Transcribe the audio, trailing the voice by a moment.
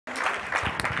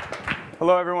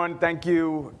Hello, everyone. Thank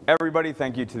you, everybody.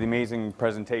 Thank you to the amazing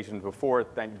presentations before.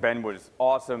 Ben was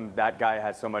awesome. That guy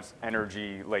has so much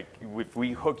energy. Like, if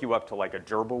we hook you up to like a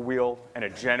gerbil wheel and a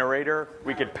generator,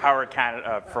 we could power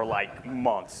Canada for like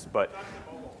months. But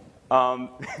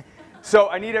so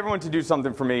I need everyone to do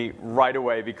something for me right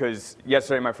away, because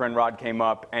yesterday my friend Rod came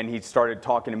up and he started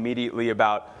talking immediately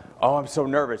about, oh, I'm so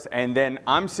nervous. And then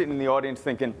I'm sitting in the audience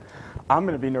thinking, I'm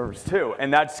going to be nervous too,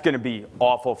 and that's going to be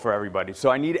awful for everybody. So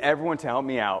I need everyone to help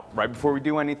me out right before we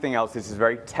do anything else. This is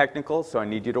very technical, so I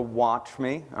need you to watch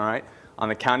me, all right? On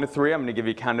the count of 3, I'm going to give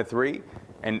you a count of 3,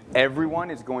 and everyone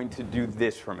is going to do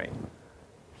this for me.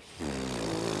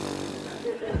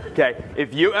 Okay,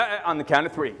 if you, on the count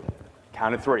of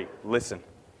 3, listen.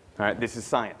 All right, this is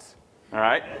science, all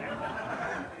right?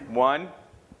 1,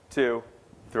 2,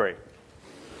 3.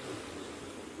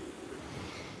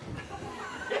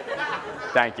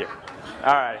 Thank you.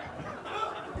 All right.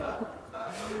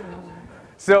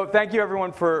 So thank you,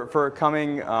 everyone, for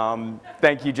coming.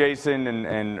 Thank you, Jason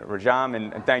and Rajam,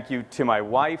 and thank you to my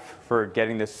wife for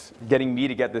getting me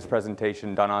to get this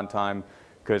presentation done on time,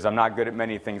 because I'm not good at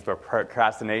many things, but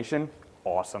procrastination,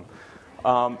 awesome.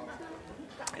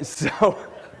 So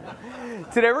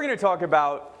today we're going to talk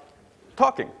about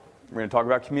talking. We're going to talk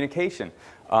about communication.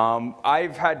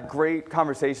 I've had great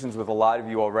conversations with a lot of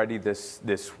you already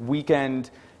this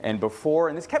weekend and before,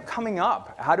 and this kept coming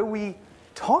up. How do we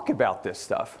talk about this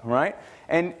stuff, right?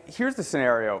 And here's the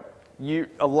scenario.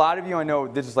 A lot of you, I know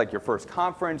this is like your first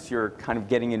conference, you're kind of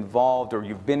getting involved, or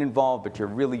you've been involved, but you're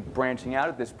really branching out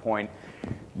at this point.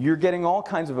 You're getting all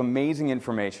kinds of amazing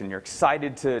information. You're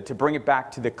excited to bring it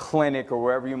back to the clinic or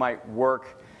wherever you might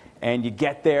work, and you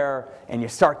get there and you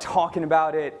start talking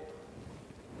about it,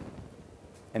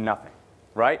 and nothing,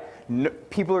 right? No,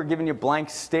 people are giving you blank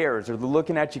stares, or they're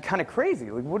looking at you kind of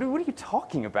crazy. Like, what are you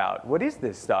talking about? What is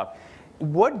this stuff?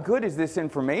 What good is this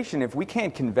information if we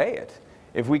can't convey it?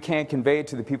 If we can't convey it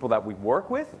to the people that we work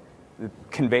with,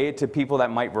 convey it to people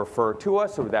that might refer to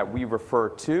us or that we refer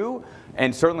to,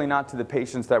 and certainly not to the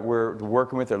patients that we're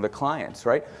working with or the clients,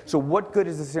 right? So what good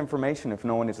is this information if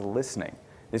no one is listening?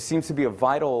 This seems to be a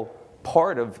vital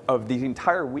part of the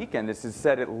entire weekend. This is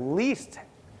said at least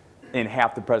in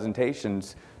half the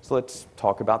presentations, so let's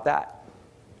talk about that.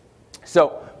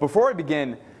 So before I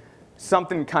begin,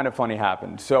 something kind of funny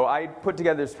happened. So I put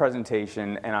together this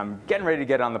presentation, and I'm getting ready to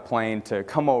get on the plane to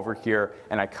come over here,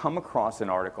 and I come across an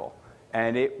article,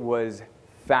 and it was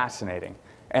fascinating.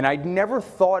 And I'd never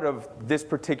thought of this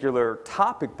particular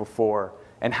topic before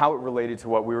and how it related to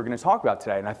what we were going to talk about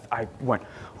today. And I went,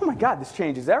 oh my God, this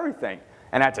changes everything.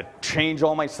 And I had to change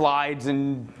all my slides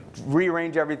and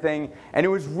rearrange everything. And it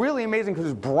was really amazing because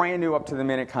it was brand new,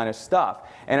 up-to-the-minute kind of stuff.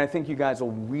 And I think you guys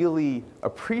will really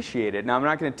appreciate it. Now, I'm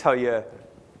not going to tell you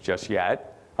just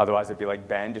yet. Otherwise, it'd be like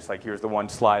Ben, just like, here's the one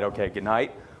slide, okay, good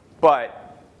night.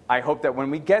 But I hope that when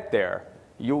we get there,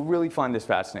 you'll really find this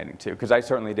fascinating, too, because I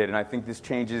certainly did. And I think this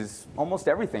changes almost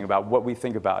everything about what we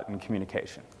think about in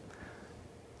communication.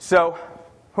 So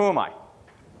who am I?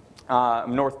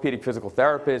 I'm an orthopedic physical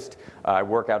therapist. I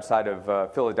work outside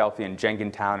of Philadelphia in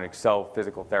Jenkintown at Excel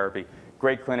Physical Therapy.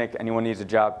 Great clinic. Anyone needs a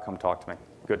job, come talk to me.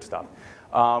 Good stuff.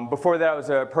 Before that, I was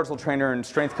a personal trainer and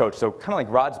strength coach, so kind of like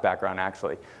Rod's background,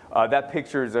 actually. That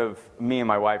picture is of me and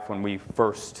my wife when we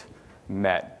first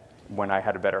met, when I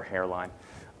had a better hairline.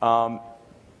 For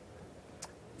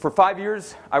 5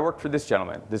 years, I worked for this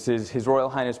gentleman. This is His Royal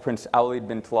Highness Prince Alwaleed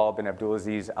bin Talal bin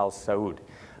Abdulaziz Al Saud.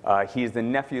 He is the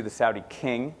nephew of the Saudi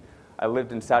king. I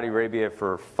lived in Saudi Arabia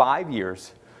for 5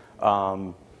 years.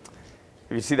 If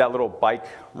you see that little bike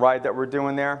ride that we're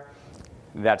doing there,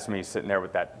 that's me sitting there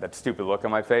with that stupid look on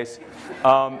my face.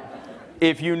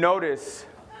 If you notice,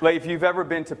 like if you've ever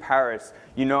been to Paris,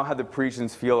 you know how the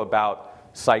Parisians feel about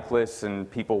cyclists and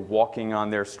people walking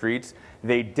on their streets.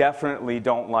 They definitely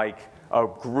don't like a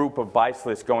group of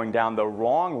bicyclists going down the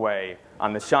wrong way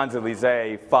on the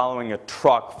Champs-Élysées following a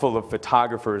truck full of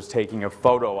photographers taking a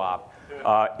photo op.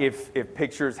 If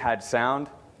pictures had sound,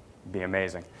 it'd be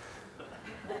amazing.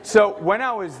 So when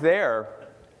I was there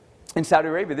in Saudi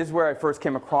Arabia, this is where I first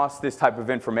came across this type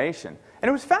of information. And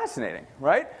it was fascinating,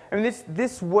 right? I mean,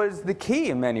 this was the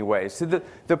key in many ways. So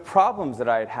the problems that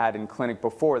I had had in clinic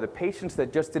before, the patients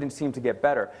that just didn't seem to get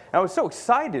better. And I was so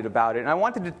excited about it, and I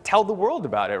wanted to tell the world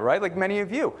about it, right? Like many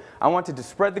of you. I wanted to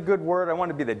spread the good word. I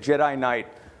wanted to be the Jedi Knight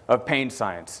of pain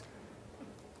science.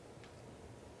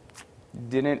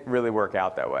 Didn't really work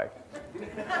out that way,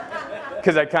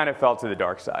 because I kind of fell to the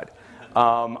dark side.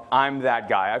 I'm that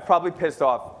guy. I've probably pissed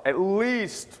off at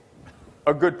least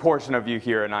a good portion of you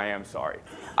here, and I am sorry.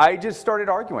 I just started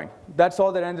arguing. That's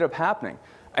all that ended up happening.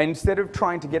 Instead of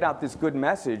trying to get out this good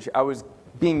message, I was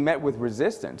being met with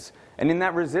resistance. And in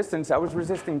that resistance, I was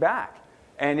resisting back.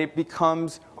 And it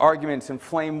becomes arguments and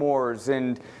flame wars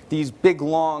and these big,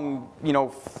 long,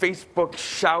 Facebook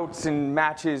shouts and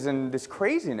matches and this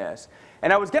craziness.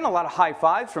 And I was getting a lot of high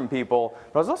fives from people,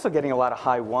 but I was also getting a lot of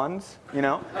high ones,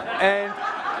 And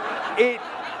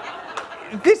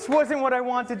this wasn't what I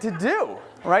wanted to do,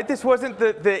 right? This wasn't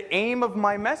the aim of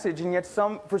my message, and yet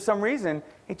for some reason,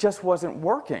 it just wasn't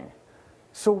working.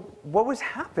 So what was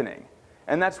happening?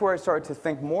 And that's where I started to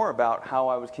think more about how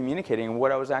I was communicating and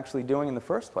what I was actually doing in the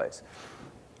first place.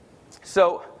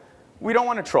 So we don't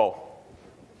want to troll.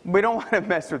 We don't want to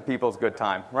mess with people's good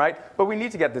time, right? But we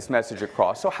need to get this message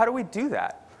across. So how do we do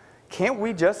that? Can't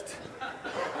we just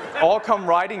all come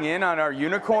riding in on our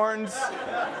unicorns,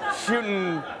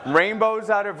 shooting rainbows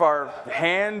out of our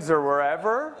hands or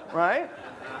wherever, right?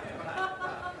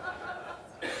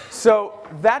 So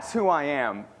that's who I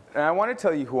am. And I want to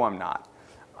tell you who I'm not.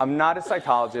 I'm not a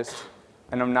psychologist,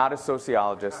 and I'm not a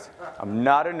sociologist. I'm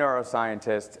not a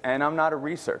neuroscientist, and I'm not a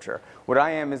researcher. What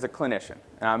I am is a clinician,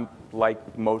 and I'm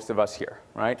like most of us here,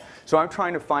 right? So I'm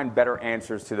trying to find better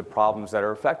answers to the problems that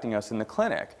are affecting us in the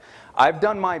clinic. I've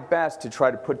done my best to try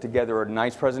to put together a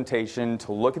nice presentation,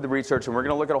 to look at the research, and we're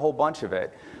going to look at a whole bunch of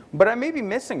it. But I may be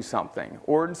missing something,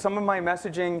 or in some of my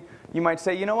messaging, you might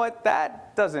say, you know what,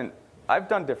 I've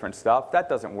done different stuff, that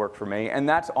doesn't work for me, and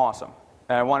that's awesome.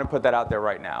 And I want to put that out there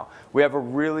right now.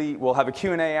 We'll have a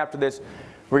Q&A after this.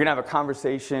 We're going to have a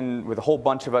conversation with a whole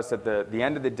bunch of us at the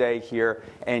end of the day here,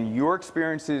 and your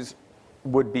experiences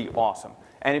would be awesome.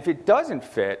 And if it doesn't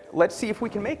fit, let's see if we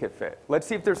can make it fit. Let's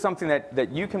see if there's something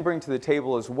that you can bring to the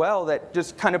table as well that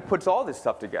just kind of puts all this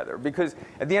stuff together. Because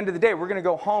at the end of the day, we're going to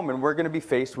go home and we're going to be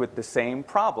faced with the same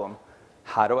problem.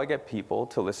 How do I get people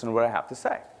to listen to what I have to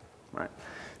say? Right?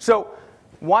 So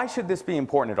why should this be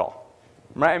important at all?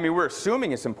 Right? I mean, we're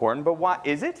assuming it's important, but why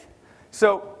is it?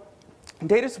 So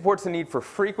data supports the need for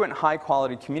frequent,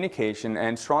 high-quality communication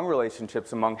and strong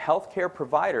relationships among healthcare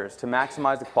providers to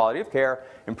maximize the quality of care,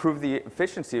 improve the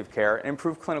efficiency of care, and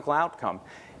improve clinical outcome.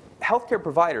 Healthcare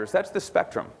providers, that's the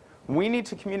spectrum. We need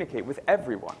to communicate with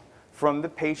everyone, from the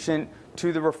patient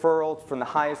to the referral, from the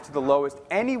highest to the lowest.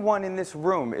 Anyone in this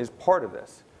room is part of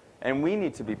this, and we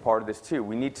need to be part of this too.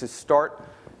 We need to start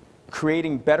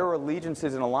creating better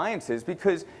allegiances and alliances,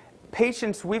 because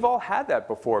patients, we've all had that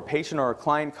before. A patient or a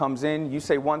client comes in, you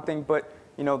say one thing, but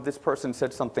this person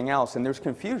said something else, and there's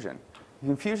confusion.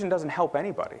 Confusion doesn't help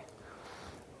anybody.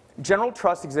 General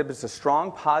trust exhibits a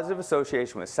strong positive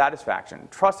association with satisfaction,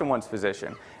 trust in one's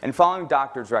physician, and following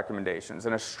doctor's recommendations,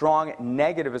 and a strong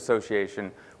negative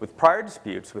association with prior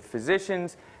disputes with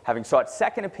physicians, having sought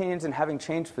second opinions, and having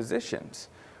changed physicians,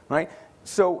 right?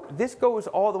 So this goes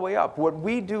all the way up. What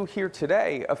we do here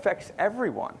today affects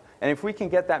everyone. And if we can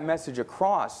get that message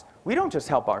across, we don't just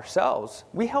help ourselves,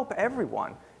 we help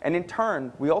everyone. And in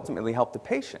turn, we ultimately help the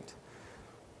patient.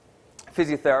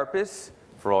 Physiotherapists,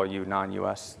 for all you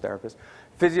non-US therapists,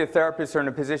 physiotherapists are in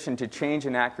a position to change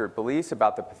inaccurate beliefs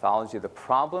about the pathology of the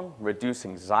problem, reduce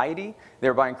anxiety,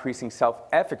 thereby increasing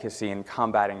self-efficacy in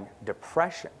combating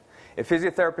depression. If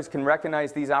physiotherapists can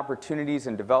recognize these opportunities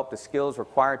and develop the skills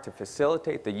required to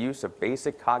facilitate the use of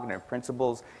basic cognitive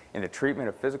principles in the treatment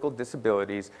of physical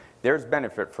disabilities, there's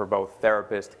benefit for both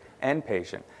therapist and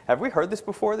patient. Have we heard this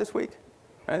before this week?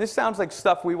 And this sounds like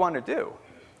stuff we want to do,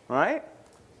 right?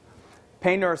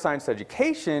 Pain neuroscience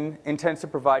education intends to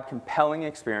provide compelling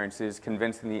experiences,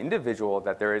 convincing the individual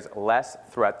that there is less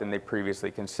threat than they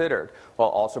previously considered, while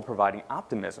also providing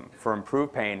optimism for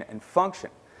improved pain and function.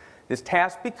 This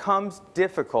task becomes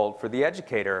difficult for the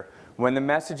educator when the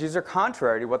messages are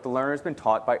contrary to what the learner has been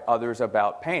taught by others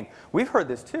about pain. We've heard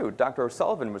this too. Dr.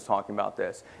 O'Sullivan was talking about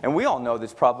this. And we all know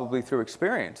this probably through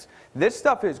experience. This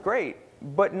stuff is great,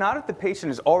 but not if the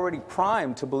patient is already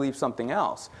primed to believe something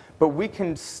else. But we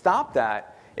can stop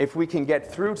that if we can get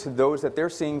through to those that they're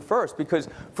seeing first. Because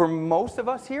for most of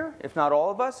us here, if not all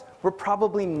of us, we're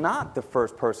probably not the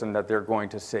first person that they're going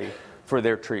to see for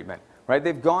their treatment. Right?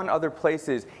 They've gone other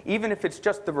places. Even if it's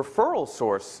just the referral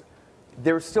source,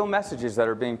 there's still messages that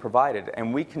are being provided,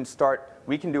 and we can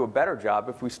do a better job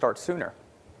if we start sooner.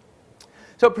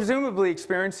 So presumably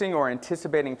experiencing or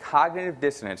anticipating cognitive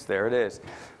dissonance, there it is,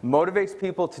 motivates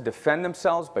people to defend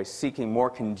themselves by seeking more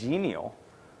congenial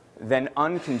than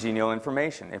uncongenial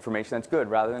information, information that's good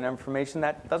rather than information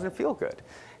that doesn't feel good.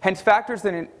 Hence, factors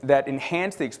that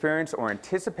enhance the experience or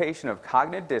anticipation of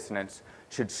cognitive dissonance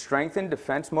should strengthen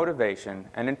defense motivation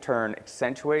and in turn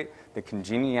accentuate the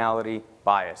congeniality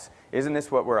bias. Isn't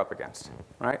this what we're up against,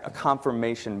 right? A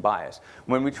confirmation bias.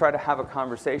 When we try to have a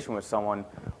conversation with someone,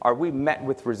 are we met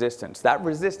with resistance? That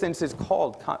resistance is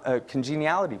called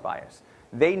congeniality bias.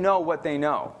 They know what they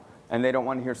know, and they don't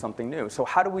want to hear something new. So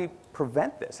how do we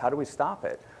prevent this? How do we stop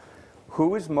it?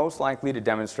 Who is most likely to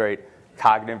demonstrate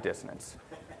cognitive dissonance?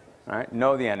 All right,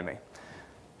 know the enemy.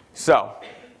 So,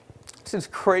 this is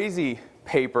crazy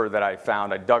paper that I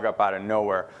found, I dug up out of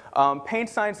nowhere. Pain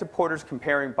science supporters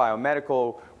comparing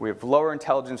biomedical, we have lower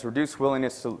intelligence, reduced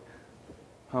willingness to,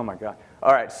 oh my God.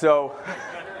 All right, so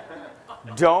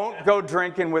don't go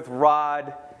drinking with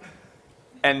Rod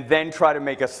and then try to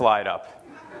make a slide up.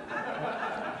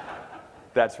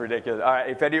 That's ridiculous. All right,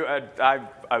 if any,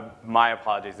 my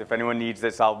apologies. If anyone needs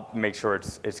this, I'll make sure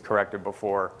it's corrected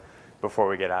before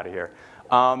we get out of here.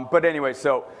 But anyway,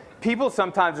 so people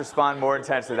sometimes respond more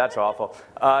intensely, that's awful,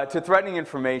 to threatening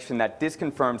information that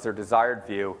disconfirms their desired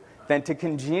view than to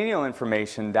congenial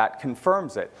information that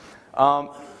confirms it. I'm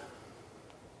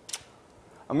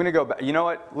going to go back. You know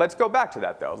what? Let's go back to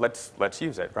that, though. Let's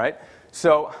use it, right?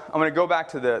 So I'm going to go back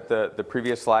to the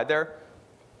previous slide there.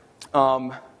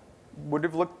 Would it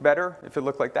have looked better if it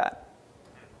looked like that?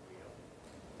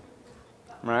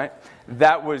 Right?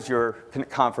 That was your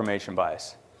confirmation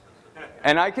bias.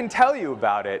 And I can tell you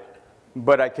about it,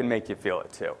 but I can make you feel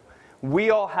it too. We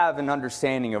all have an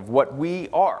understanding of what we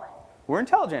are. We're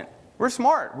intelligent. We're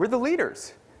smart. We're the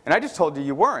leaders. And I just told you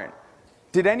you weren't.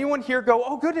 Did anyone here go,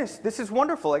 oh goodness, this is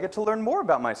wonderful. I get to learn more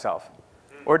about myself?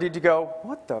 Or did you go,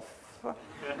 what the fuck?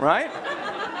 Right?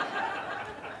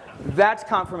 That's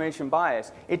confirmation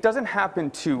bias. It doesn't happen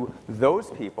to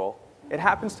those people. It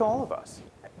happens to all of us.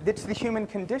 It's the human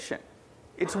condition.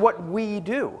 It's what we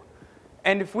do.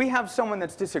 And if we have someone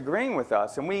that's disagreeing with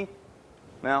us and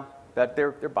that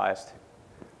they're biased,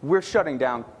 we're shutting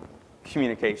down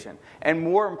communication. And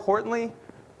more importantly,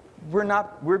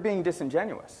 we're being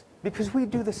disingenuous because we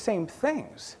do the same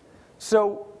things.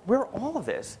 So we're all of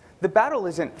this. The battle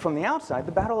isn't from the outside,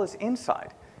 the battle is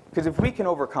inside. Because if we can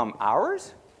overcome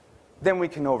ours, then we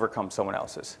can overcome someone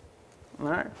else's. All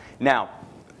right? Now,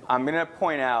 I'm going to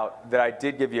point out that I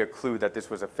did give you a clue that this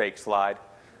was a fake slide.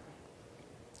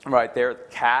 Right there,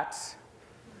 cats.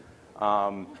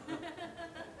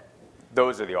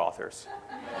 Those are the authors.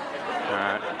 All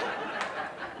right?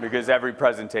 Because every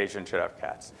presentation should have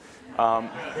cats.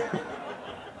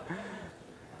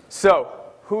 So,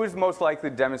 who is most likely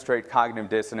to demonstrate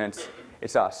cognitive dissonance?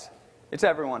 It's us. It's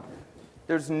everyone.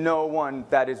 There's no one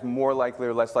that is more likely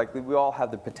or less likely. We all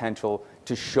have the potential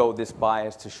to show this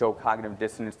bias, to show cognitive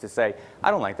dissonance, to say,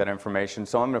 I don't like that information,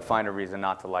 so I'm going to find a reason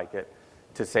not to like it,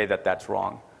 to say that that's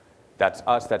wrong. That's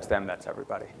us, that's them, that's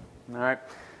everybody. All right?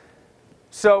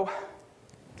 So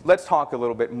let's talk a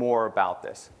little bit more about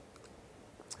this.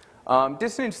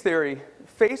 Dissonance theory,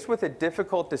 faced with a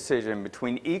difficult decision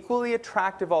between equally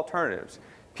attractive alternatives,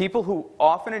 people who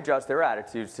often adjust their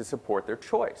attitudes to support their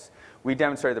choice. We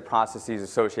demonstrate the processes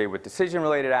associated with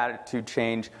decision-related attitude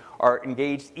change are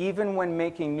engaged even when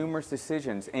making numerous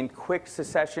decisions in quick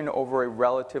succession over a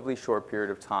relatively short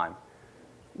period of time.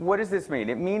 What does this mean?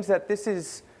 It means that this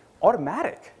is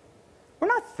automatic. We're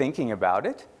not thinking about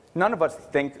it. None of us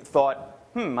thought,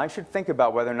 I should think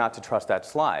about whether or not to trust that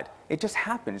slide. It just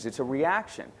happens. It's a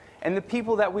reaction. And the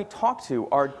people that we talk to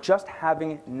are just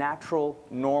having natural,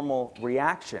 normal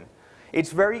reaction.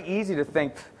 It's very easy to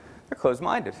think they're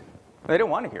closed-minded. They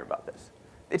don't want to hear about this.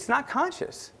 It's not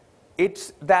conscious.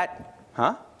 It's that,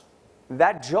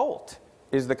 that jolt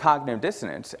is the cognitive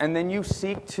dissonance. And then you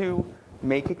seek to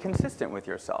make it consistent with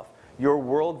yourself. Your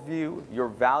worldview, your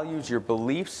values, your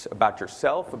beliefs about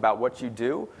yourself, about what you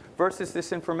do, versus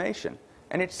this information.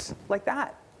 And it's like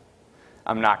that.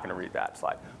 I'm not going to read that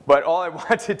slide. But all I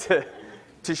wanted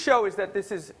to show is that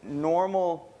this is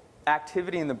normal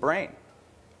activity in the brain.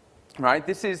 Right?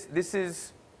 This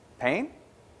is pain,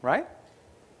 right?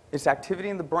 It's activity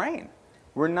in the brain.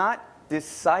 We're not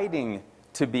deciding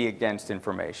to be against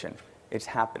information. It's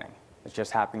happening. It's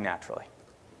just happening naturally.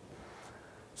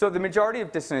 So the majority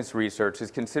of dissonance research has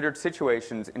considered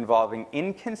situations involving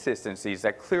inconsistencies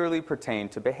that clearly pertain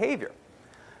to behavior.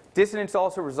 Dissonance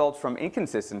also results from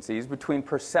inconsistencies between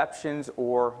perceptions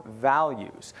or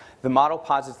values. The model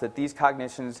posits that these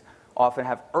cognitions often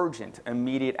have urgent,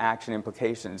 immediate action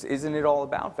implications. Isn't it all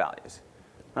about values?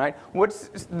 Right? What's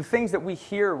the things that we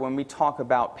hear when we talk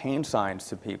about pain signs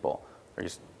to people?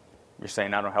 You're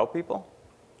saying I don't help people?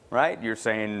 Right? You're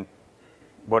saying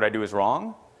what I do is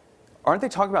wrong? Aren't they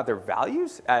talking about their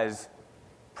values as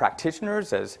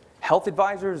practitioners, as health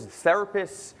advisors,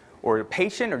 therapists, or a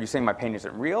patient? Are you saying my pain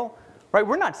isn't real? right?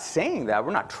 We're not saying that.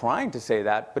 We're not trying to say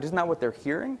that. But isn't that what they're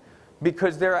hearing?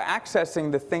 Because they're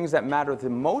accessing the things that matter the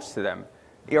most to them.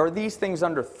 Are these things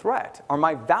under threat? Are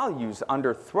my values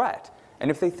under threat? And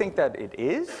if they think that it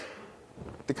is,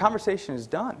 the conversation is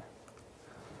done.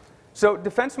 So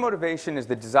defense motivation is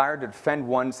the desire to defend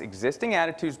one's existing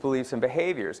attitudes, beliefs, and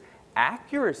behaviors.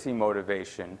 Accuracy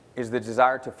motivation is the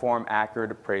desire to form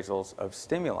accurate appraisals of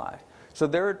stimuli. So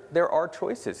there are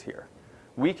choices here.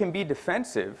 We can be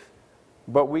defensive,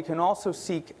 but we can also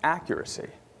seek accuracy.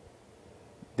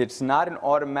 It's not an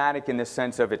automatic in the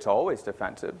sense of it's always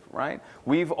defensive, right?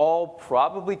 We've all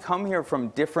probably come here from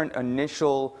different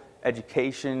initial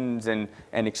educations and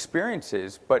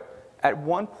experiences, but at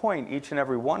one point, each and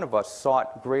every one of us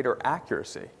sought greater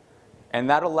accuracy. And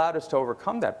that allowed us to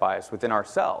overcome that bias within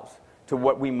ourselves, to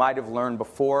what we might have learned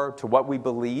before, to what we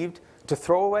believed, to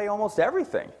throw away almost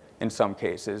everything in some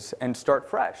cases and start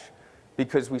fresh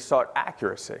because we sought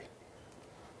accuracy.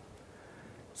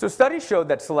 So studies showed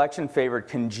that selection favored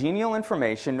congenial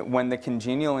information when the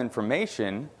congenial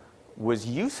information was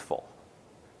useful,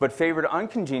 but favored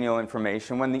uncongenial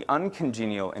information when the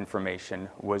uncongenial information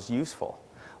was useful.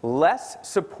 Less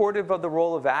supportive of the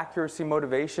role of accuracy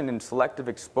motivation in selective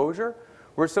exposure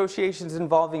were associations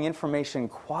involving information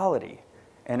quality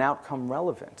and outcome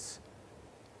relevance.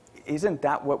 Isn't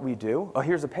that what we do? Oh,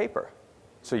 here's a paper.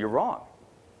 So you're wrong.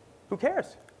 Who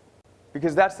cares?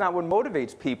 Because that's not what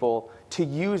motivates people to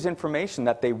use information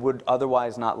that they would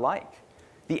otherwise not like.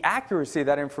 The accuracy of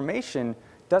that information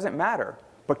doesn't matter,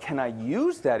 but can I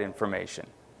use that information?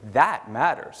 That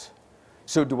matters.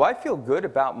 So do I feel good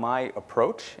about my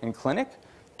approach in clinic?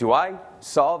 Do I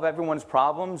solve everyone's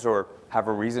problems or have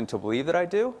a reason to believe that I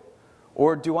do?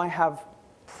 Or do I have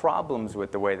problems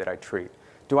with the way that I treat?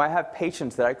 Do I have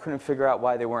patients that I couldn't figure out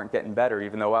why they weren't getting better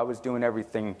even though I was doing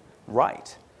everything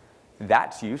right?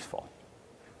 That's useful.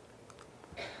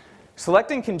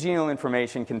 Selecting congenial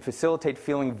information can facilitate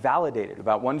feeling validated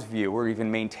about one's view or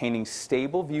even maintaining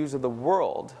stable views of the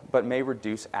world, but may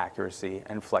reduce accuracy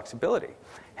and flexibility.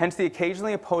 Hence, the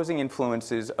occasionally opposing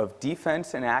influences of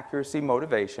defense and accuracy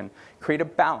motivation create a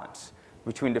balance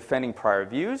between defending prior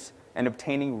views and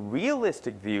obtaining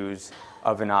realistic views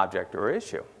of an object or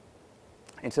issue.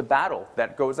 It's a battle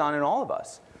that goes on in all of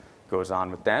us. It goes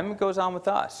on with them, it goes on with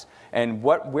us. And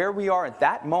where we are at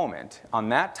that moment, on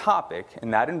that topic,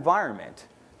 in that environment,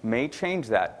 may change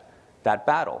that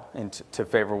battle to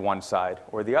favor one side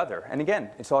or the other. And again,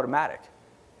 it's automatic.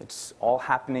 It's all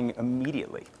happening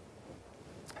immediately.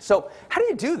 So how do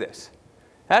you do this?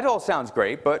 That all sounds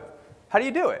great, but how do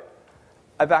you do it?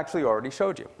 I've actually already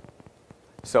showed you.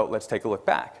 So let's take a look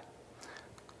back.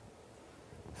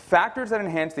 Factors that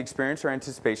enhance the experience or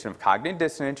anticipation of cognitive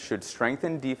dissonance should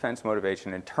strengthen defense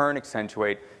motivation and in turn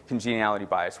accentuate congeniality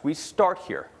bias. We start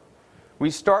here.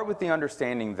 We start with the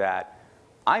understanding that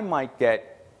I might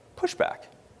get pushback.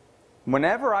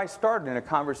 Whenever I start in a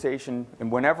conversation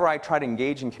and whenever I try to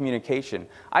engage in communication,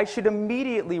 I should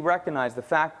immediately recognize the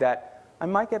fact that I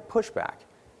might get pushback,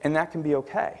 and that can be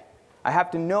okay. I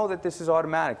have to know that this is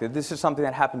automatic, that this is something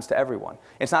that happens to everyone.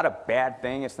 It's not a bad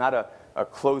thing. It's not a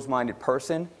closed-minded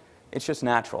person. It's just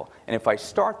natural. And if I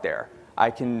start there, I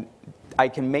can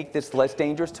make this less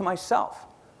dangerous to myself.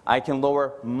 I can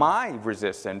lower my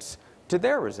resistance to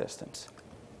their resistance.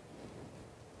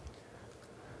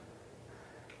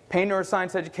 Pain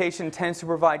neuroscience education tends to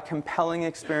provide compelling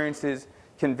experiences,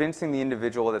 convincing the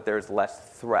individual that there's less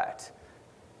threat.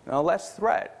 Now, less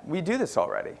threat. We do this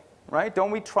already, right?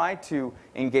 Don't we try to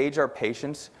engage our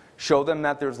patients, show them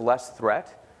that there's less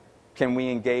threat? Can we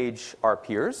engage our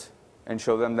peers and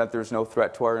show them that there's no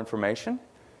threat to our information?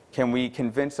 Can we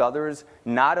convince others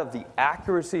not of the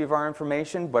accuracy of our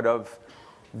information, but of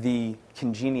the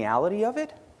congeniality of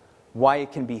it? Why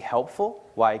it can be helpful,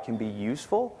 why it can be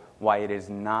useful, why it is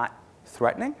not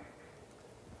threatening?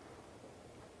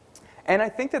 And I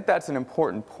think that that's an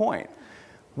important point.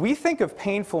 We think of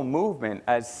painful movement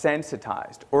as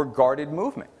sensitized or guarded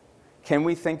movement. Can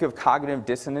we think of cognitive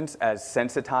dissonance as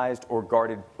sensitized or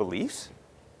guarded beliefs?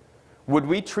 Would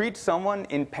we treat someone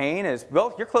in pain as,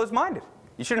 well, you're closed-minded.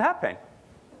 You shouldn't have pain.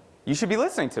 You should be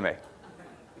listening to me.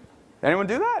 Anyone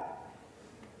do that?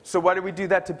 So why do we do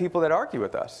that to people that argue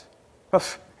with us? Well,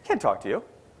 I can't talk to you.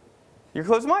 You're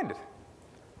closed-minded,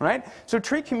 right? So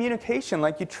treat communication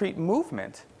like you treat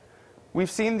movement.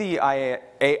 We've seen the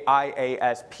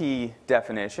IASP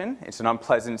definition. It's an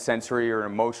unpleasant sensory or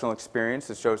emotional experience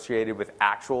associated with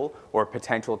actual or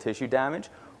potential tissue damage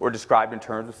or described in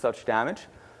terms of such damage.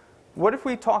 What if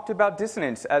we talked about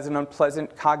dissonance as an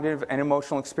unpleasant cognitive and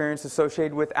emotional experience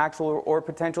associated with actual or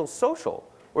potential social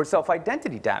or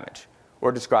self-identity damage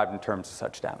or described in terms of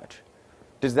such damage?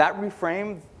 Does that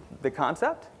reframe the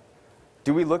concept?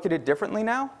 Do we look at it differently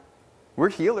now? We're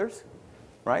healers,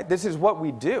 right? This is what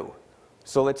we do.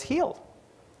 So let's heal.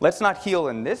 Let's not heal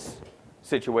in this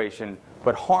situation,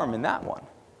 but harm in that one.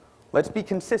 Let's be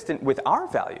consistent with our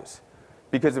values.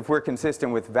 Because if we're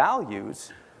consistent with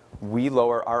values, we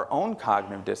lower our own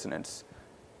cognitive dissonance.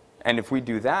 And if we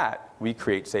do that, we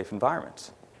create safe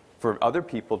environments for other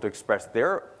people to express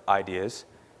their ideas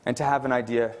and to have an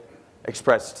idea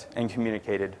expressed and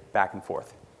communicated back and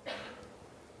forth.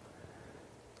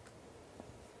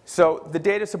 So the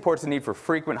data supports the need for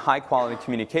frequent, high-quality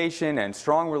communication and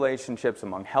strong relationships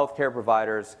among healthcare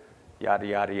providers, yada,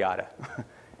 yada, yada.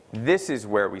 This is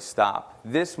where we stop.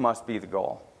 This must be the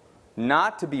goal.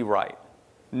 Not to be right.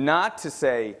 Not to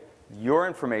say your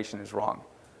information is wrong,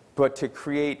 but to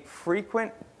create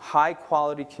frequent,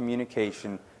 high-quality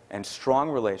communication and strong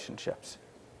relationships.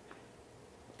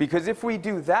 Because if we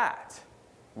do that,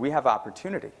 we have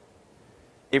opportunity.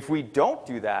 If we don't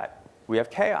do that, we have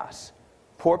chaos,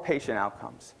 poor patient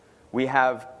outcomes. We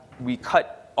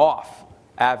cut off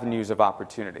avenues of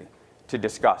opportunity to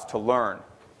discuss, to learn,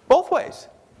 both ways,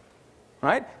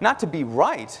 right? Not to be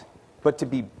right, but to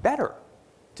be better,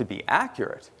 to be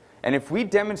accurate. And if we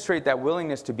demonstrate that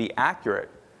willingness to be accurate,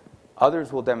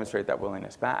 others will demonstrate that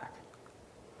willingness back.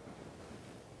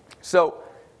 So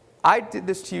I did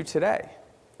this to you today,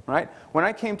 right? When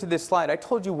I came to this slide, I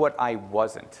told you what I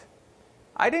wasn't.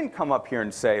 I didn't come up here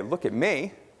and say, look at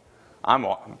me. I'm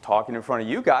talking in front of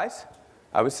you guys.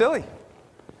 I was silly.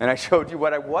 And I showed you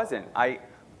what I wasn't. I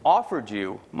offered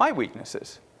you my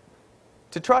weaknesses,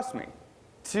 to trust me,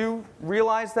 to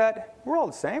realize that we're all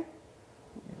the same.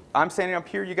 I'm standing up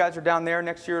here, you guys are down there,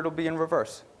 next year it'll be in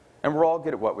reverse. And we're all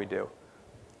good at what we do,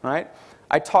 right?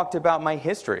 I talked about my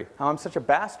history, how I'm such a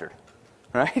bastard,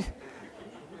 right?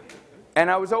 And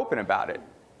I was open about it.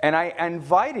 And I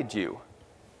invited you,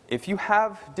 if you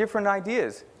have different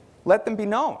ideas, let them be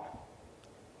known,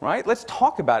 right? Let's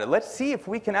talk about it. Let's see if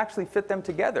we can actually fit them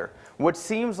together. What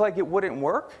seems like it wouldn't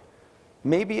work,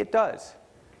 maybe it does.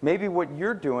 Maybe what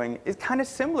you're doing is kind of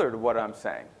similar to what I'm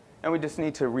saying. And we just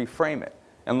need to reframe it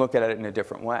and look at it in a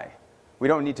different way. We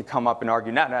don't need to come up and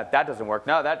argue, no, that doesn't work.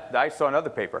 No, I saw another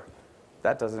paper.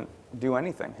 That doesn't do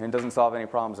anything. And it doesn't solve any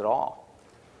problems at all.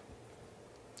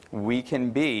 We can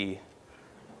be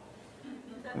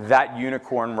that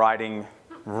unicorn riding,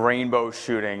 rainbow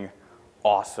shooting,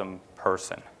 awesome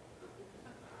person.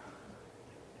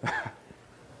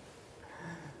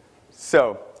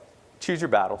 So, choose your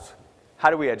battles. How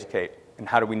do we educate, and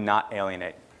how do we not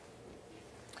alienate?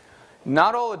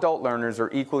 Not all adult learners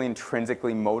are equally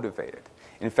intrinsically motivated.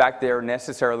 In fact, there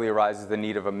necessarily arises the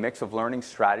need of a mix of learning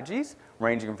strategies,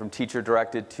 ranging from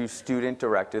teacher-directed to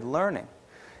student-directed learning.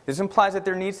 This implies that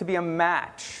there needs to be a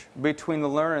match between the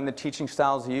learner and the teaching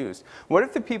styles used. What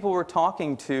if the people we're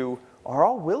talking to are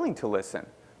all willing to listen,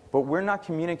 but we're not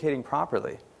communicating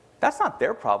properly? That's not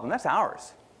their problem, that's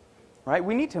ours. Right?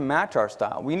 We need to match our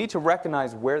style. We need to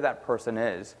recognize where that person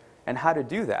is and how to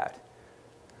do that.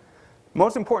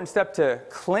 Most important step to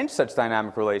clinch such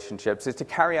dynamic relationships is to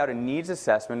carry out a needs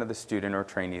assessment of the student or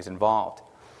trainees involved.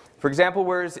 For example,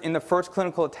 whereas in the first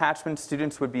clinical attachment,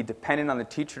 students would be dependent on the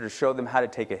teacher to show them how to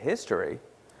take a history,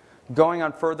 going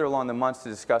on further along the months to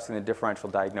discussing the differential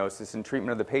diagnosis and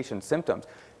treatment of the patient's symptoms.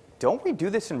 Don't we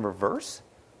do this in reverse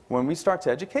when we start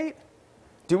to educate?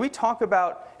 Do we talk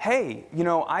about, hey, you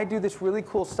know, I do this really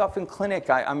cool stuff in clinic.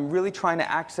 I'm really trying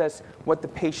to access what the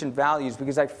patient values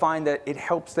because I find that it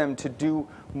helps them to do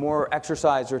more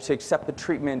exercise or to accept the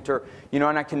treatment, or, you know,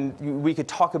 and we could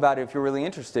talk about it if you're really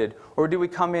interested. Or do we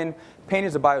come in, pain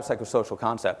is a biopsychosocial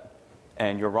concept,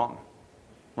 and you're wrong,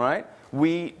 right?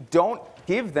 We don't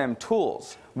give them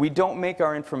tools. We don't make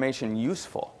our information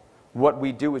useful. What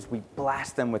we do is we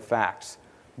blast them with facts.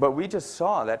 But we just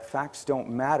saw that facts don't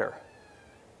matter.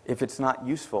 If it's not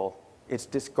useful, it's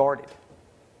discarded.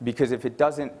 Because if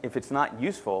it's not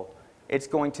useful, it's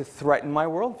going to threaten my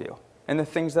worldview and the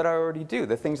things that I already do,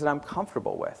 the things that I'm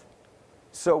comfortable with.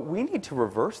 So we need to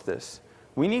reverse this.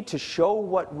 We need to show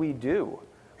what we do.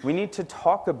 We need to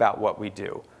talk about what we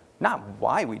do, not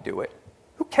why we do it.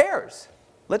 Who cares?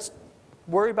 Let's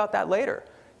worry about that later.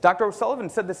 Dr.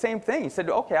 O'Sullivan said the same thing. He said,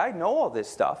 okay, I know all this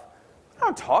stuff. I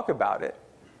don't talk about it.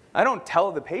 I don't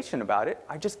tell the patient about it.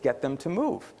 I just get them to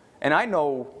move. And I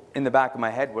know in the back of my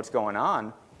head what's going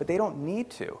on, but they don't need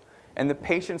to. And the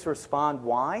patients respond,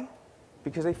 why?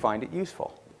 Because they find it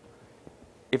useful.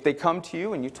 If they come to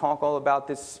you and you talk all about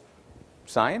this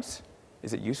science,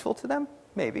 is it useful to them?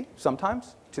 Maybe,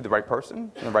 sometimes, to the right person,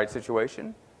 in the right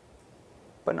situation,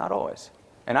 but not always.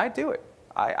 And I do it.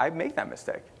 I make that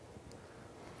mistake.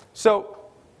 So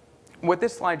what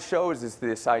this slide shows is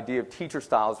this idea of teacher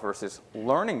styles versus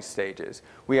learning stages.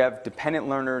 We have dependent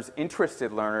learners,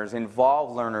 interested learners,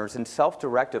 involved learners, and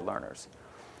self-directed learners.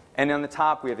 And on the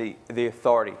top, we have the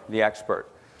authority, the expert,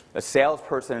 a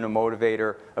salesperson and a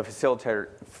motivator, a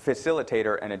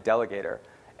facilitator and a delegator.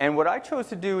 And what I chose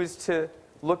to do is to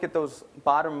look at those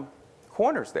bottom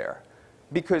corners there,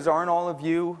 because aren't all of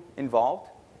you involved?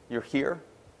 You're here.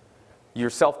 You're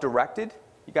self-directed.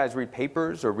 You guys read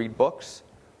papers or read books,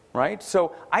 right?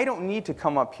 So I don't need to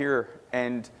come up here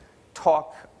and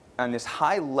talk on this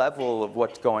high level of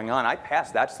what's going on. I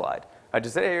passed that slide. I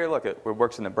just said, hey, here, look at what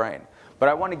works in the brain. But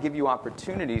I want to give you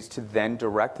opportunities to then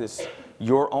direct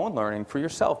your own learning for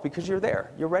yourself, because you're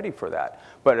there. You're ready for that.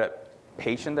 But a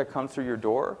patient that comes through your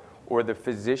door, or the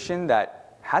physician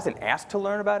that hasn't asked to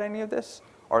learn about any of this,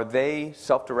 are they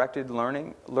self-directed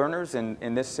learners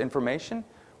in this information?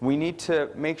 We need to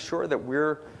make sure that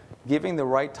we're giving the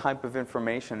right type of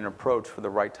information and approach for the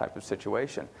right type of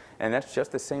situation. And that's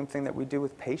just the same thing that we do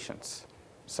with patients.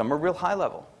 Some are real high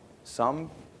level.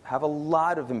 Some have a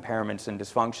lot of impairments and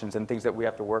dysfunctions and things that we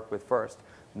have to work with first.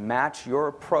 Match your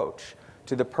approach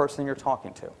to the person you're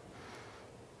talking to.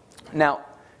 Now,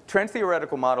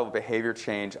 trans-theoretical model of behavior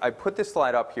change, I put this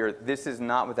slide up here. This is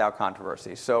not without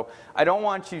controversy. So I don't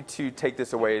want you to take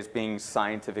this away as being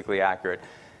scientifically accurate.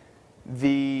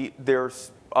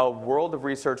 There's a world of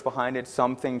research behind it.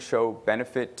 Some things show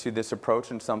benefit to this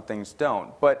approach and some things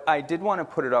don't. But I did want to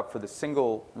put it up for the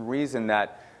single reason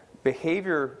that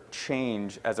behavior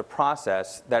change as a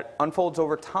process that unfolds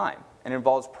over time and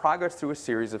involves progress through a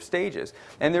series of stages.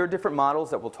 And there are different models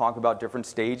that will talk about different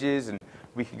stages, and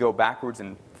we could go backwards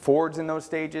and forwards in those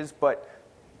stages. But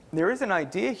there is an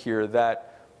idea here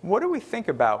that what do we think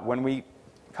about when we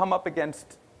come up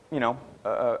against,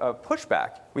 a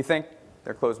pushback? We think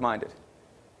they're closed-minded.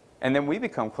 And then we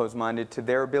become closed-minded to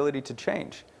their ability to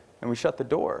change, and we shut the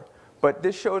door. But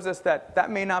this shows us that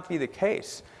that may not be the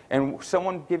case. And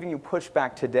someone giving you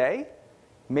pushback today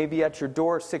may be at your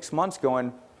door 6 months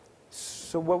going,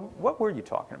 so what were you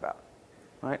talking about?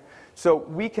 Right? So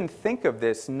we can think of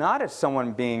this not as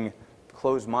someone being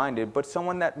closed-minded, but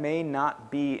someone that may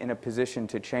not be in a position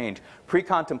to change.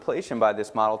 Pre-contemplation by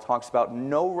this model talks about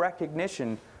no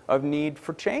recognition of need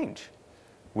for change.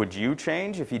 Would you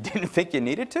change if you didn't think you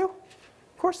needed to?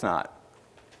 Of course not.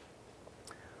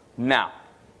 Now,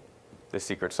 the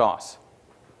secret sauce.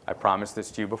 I promised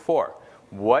this to you before.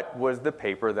 What was the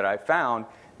paper that I found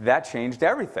that changed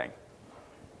everything?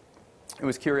 It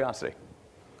was curiosity.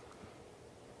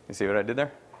 You see what I did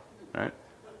there? All right.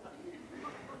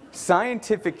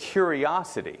 Scientific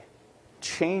curiosity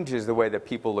changes the way that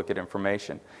people look at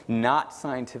information, not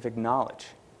scientific knowledge,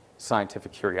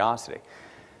 scientific curiosity.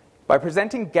 By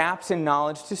presenting gaps in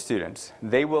knowledge to students,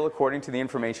 they will, according to the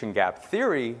information gap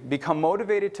theory, become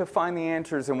motivated to find the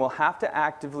answers and will have to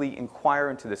actively inquire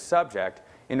into the subject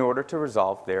in order to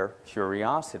resolve their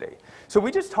curiosity. So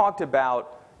we just talked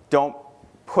about don't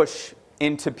push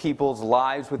into people's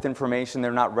lives with information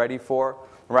they're not ready for,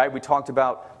 right? We talked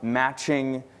about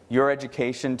matching your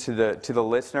education to the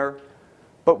listener.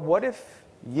 But what if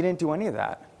you didn't do any of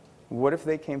that? What if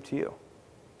they came to you?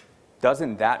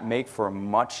 Doesn't that make for a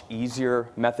much easier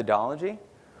methodology?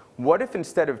 What if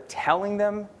instead of telling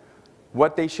them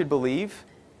what they should believe,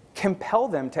 compel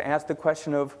them to ask the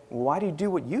question of, why do you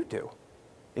do what you do?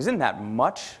 Isn't that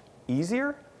much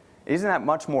easier? Isn't that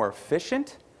much more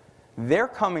efficient? They're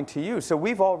coming to you. So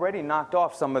we've already knocked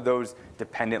off some of those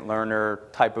dependent learner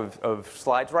type of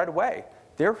slides right away.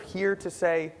 They're here to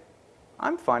say,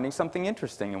 I'm finding something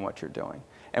interesting in what you're doing.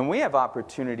 And we have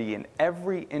opportunity in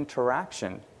every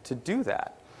interaction to do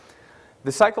that.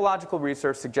 The psychological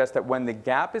research suggests that when the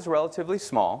gap is relatively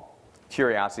small,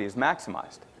 curiosity is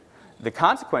maximized. The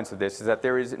consequence of this is that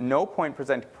there is no point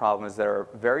presenting problems that are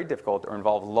very difficult or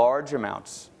involve large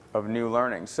amounts of new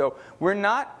learning. So we're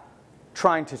not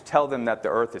trying to tell them that the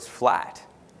earth is flat,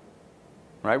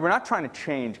 right? We're not trying to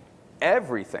change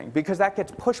everything, because that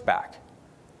gets pushback,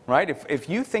 right? If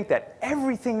you think that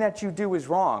everything that you do is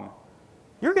wrong,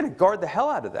 you're going to guard the hell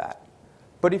out of that.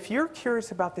 But if you're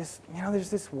curious about this,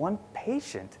 there's this one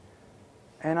patient,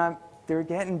 and they're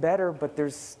getting better, but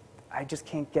I just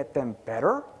can't get them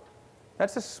better.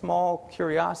 That's a small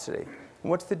curiosity.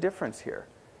 What's the difference here?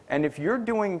 And if you're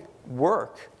doing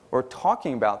work or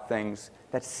talking about things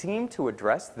that seem to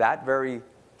address that very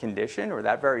condition or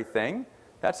that very thing,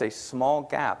 that's a small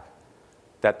gap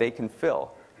that they can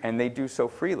fill, and they do so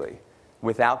freely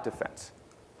without defense.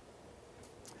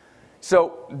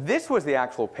 So this was the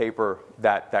actual paper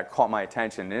that caught my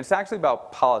attention. And it's actually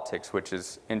about politics, which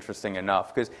is interesting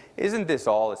enough, because isn't this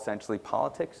all essentially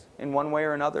politics in one way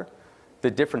or another?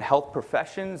 the different health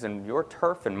professions and your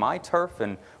turf and my turf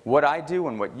and what I do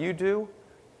and what you do.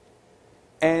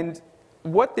 And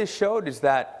what this showed is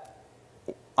that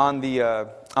on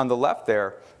the left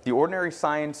there, the ordinary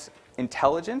science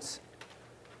intelligence,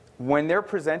 when they're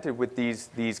presented with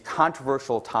these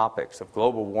controversial topics of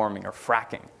global warming or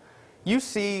fracking, you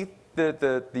see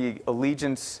the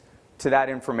allegiance to that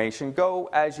information go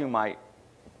as you might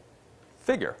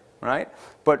figure, right?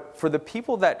 But for the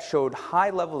people that showed high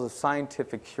levels of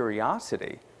scientific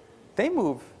curiosity, they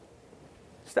move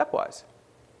stepwise,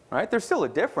 right? There's still a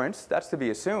difference, that's to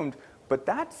be assumed, but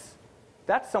that's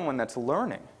someone that's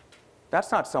learning.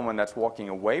 That's not someone that's walking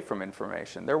away from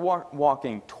information. They're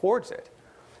walking towards it.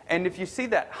 And if you see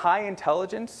that high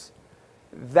intelligence,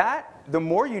 the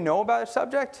more you know about a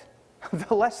subject,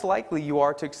 the less likely you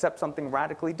are to accept something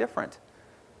radically different.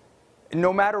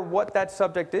 No matter what that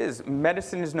subject is,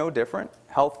 medicine is no different,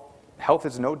 health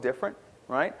is no different,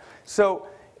 right? So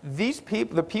these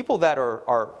people, the people that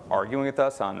are arguing with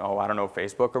us on, I don't know,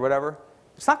 Facebook or whatever,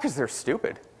 it's not because they're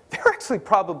stupid. They're actually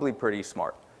probably pretty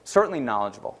smart, certainly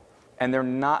knowledgeable. And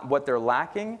what they're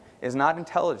lacking is not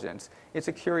intelligence, it's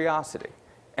a curiosity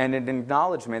and an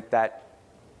acknowledgement that,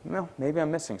 well, maybe I'm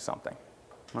missing something,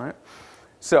 right?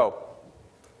 So,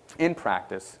 in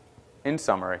practice, in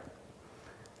summary,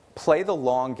 play the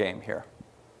long game here,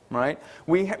 right?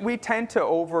 We tend to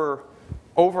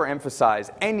overemphasize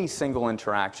any single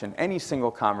interaction, any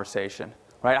single conversation,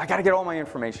 right? I got to get all my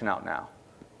information out now.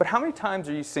 But how many times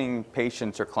are you seeing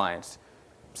patients or clients?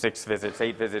 6 visits,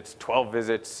 8 visits, 12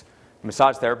 visits.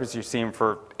 Massage therapists, you see them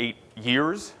for 8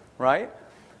 years, right?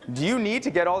 Do you need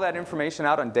to get all that information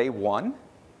out on day 1?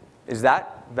 Is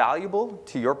that valuable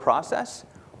to your process?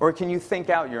 Or can you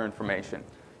think out your information?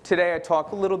 Today I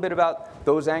talked a little bit about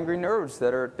those angry nerves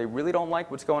they really don't like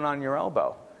what's going on in your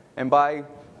elbow. And by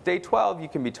day 12, you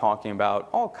can be talking about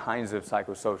all kinds of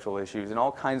psychosocial issues and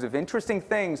all kinds of interesting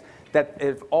things that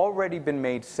have already been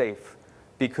made safe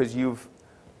because you've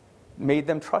made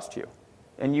them trust you.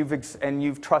 And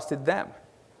you've trusted them.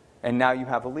 And now you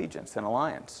have allegiance and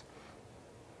alliance.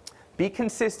 Be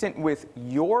consistent with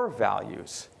your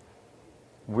values.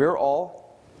 We're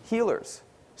all healers.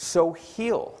 So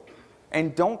heal.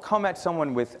 And don't come at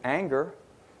someone with anger.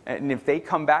 And if they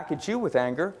come back at you with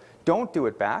anger, don't do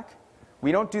it back.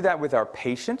 We don't do that with our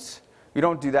patients. We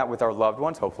don't do that with our loved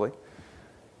ones, hopefully.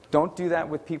 Don't do that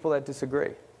with people that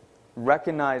disagree.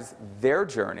 Recognize their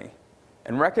journey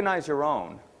and recognize your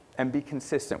own and be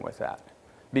consistent with that.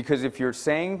 Because if you're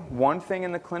saying one thing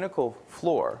in the clinical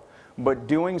floor, but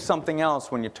doing something else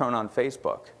when you turn on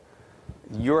Facebook,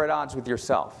 you're at odds with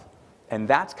yourself. And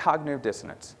that's cognitive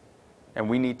dissonance. And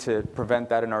we need to prevent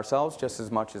that in ourselves just as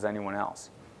much as anyone else.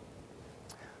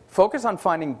 Focus on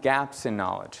finding gaps in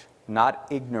knowledge, not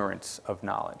ignorance of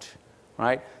knowledge,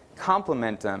 right?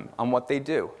 Compliment them on what they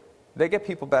do. They get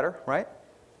people better, right?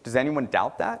 Does anyone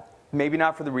doubt that? Maybe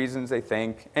not for the reasons they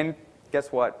think. And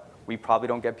guess what? We probably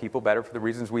don't get people better for the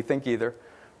reasons we think either,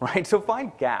 right? So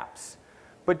find gaps.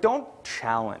 But don't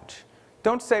challenge.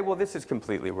 Don't say, well, this is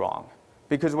completely wrong.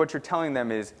 Because what you're telling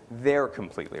them is they're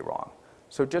completely wrong.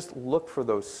 So just look for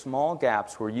those small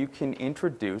gaps where you can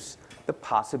introduce the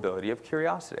possibility of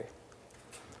curiosity.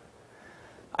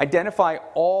 Identify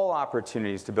all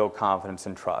opportunities to build confidence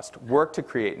and trust. Work to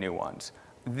create new ones.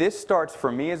 This starts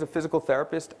for me as a physical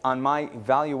therapist on my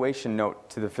evaluation note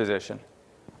to the physician.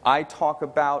 I talk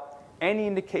about any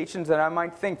indications that I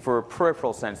might think for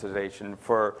peripheral sensitization,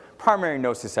 for primary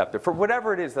nociceptive, for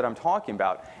whatever it is that I'm talking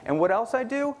about. And what else I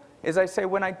do is I say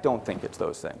when I don't think it's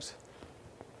those things.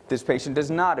 This patient does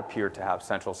not appear to have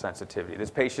central sensitivity.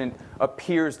 This patient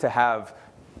appears to have,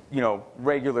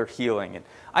 regular healing. And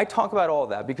I talk about all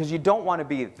that because you don't want to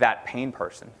be that pain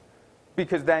person,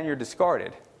 because then you're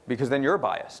discarded, because then you're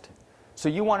biased. So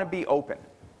you want to be open.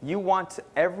 You want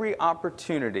every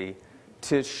opportunity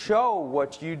to show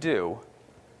what you do,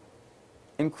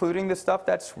 including the stuff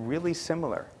that's really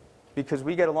similar, because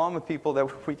we get along with people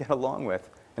that we get along with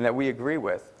and that we agree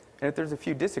with. And if there's a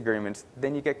few disagreements,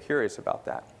 then you get curious about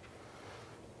that.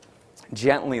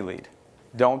 Gently lead.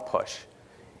 Don't push.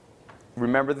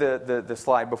 Remember the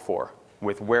slide before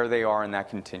with where they are in that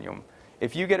continuum.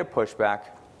 If you get a pushback,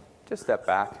 just step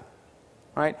back,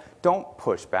 right? Don't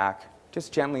push back.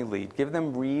 Just gently lead. Give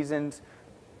them reasons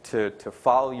to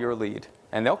follow your lead,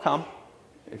 and they'll come.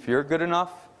 If you're good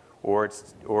enough or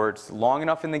it's long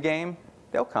enough in the game,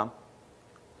 they'll come.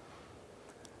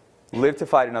 Live to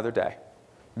fight another day.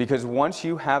 Because once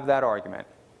you have that argument,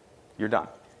 you're done.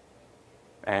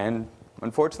 And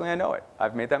unfortunately, I know it.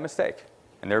 I've made that mistake.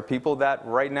 And there are people that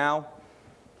right now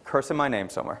cursing my name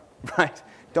somewhere, right?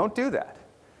 Don't do that.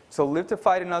 So live to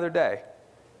fight another day.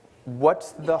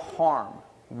 what's the harm?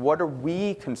 What are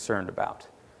we concerned about?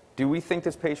 Do we think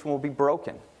this patient will be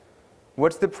broken?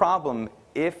 What's the problem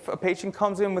if a patient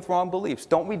comes in with wrong beliefs?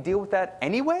 Don't we deal with that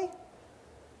anyway?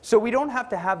 So we don't have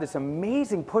to have this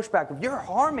amazing pushback of you're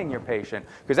harming your patient,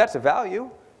 because that's a value.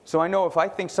 So I know if I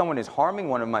think someone is harming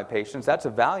one of my patients, that's a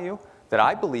value that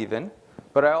I believe in,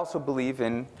 but I also believe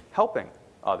in helping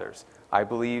others. I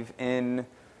believe in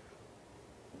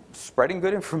spreading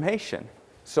good information.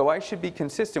 So I should be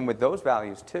consistent with those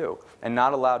values too, and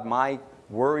not allow my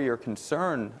worry or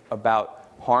concern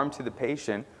about harm to the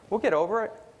patient. We'll get over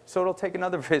it, so it'll take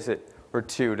another visit or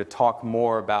two to talk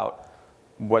more about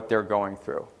what they're going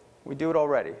through. We do it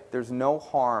already. There's no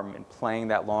harm in playing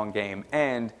that long game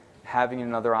and having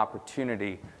another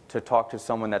opportunity to talk to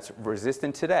someone that's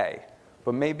resistant today,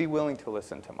 but may be willing to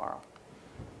listen tomorrow.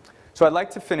 So I'd like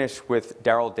to finish with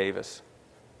Daryl Davis.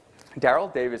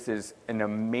 Daryl Davis is an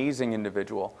amazing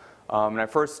individual, and I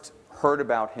first heard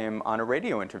about him on a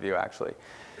radio interview, actually.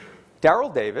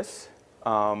 Daryl Davis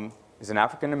is an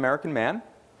African-American man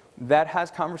that has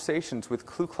conversations with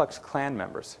Ku Klux Klan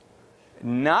members.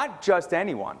 Not just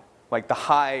anyone, like the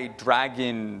high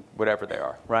dragon, whatever they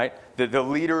are, right? The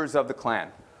leaders of the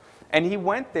Klan. And he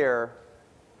went there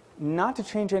not to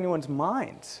change anyone's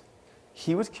minds.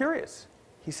 He was curious.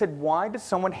 He said, why does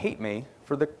someone hate me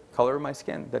for the color of my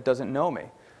skin that doesn't know me?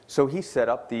 So he set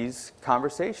up these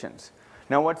conversations.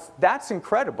 Now that's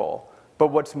incredible, but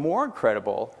what's more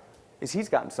incredible is he's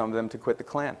gotten some of them to quit the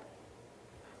Klan.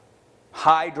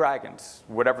 High dragons,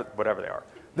 whatever they are.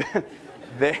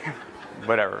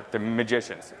 Whatever, the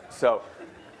magicians. So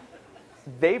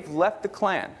they've left the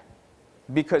Klan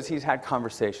because he's had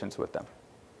conversations with them.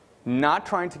 Not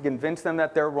trying to convince them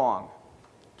that they're wrong,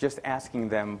 just asking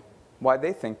them why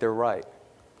they think they're right.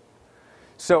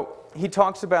 So he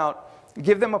talks about,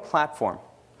 give them a platform.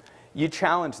 You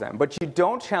challenge them, but you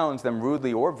don't challenge them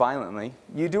rudely or violently.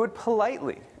 You do it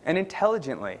politely and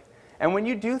intelligently. And when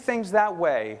you do things that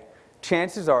way,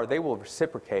 chances are they will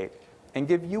reciprocate and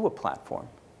give you a platform.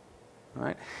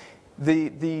 Right?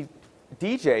 The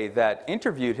DJ that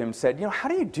interviewed him said, you know, how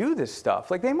do you do this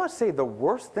stuff? Like, they must say the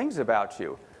worst things about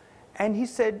you. And he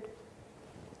said,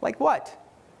 like what?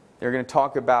 They're going to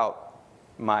talk about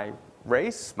my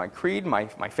race, my creed, my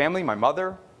family, my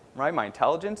mother, right? My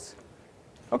intelligence.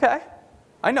 Okay,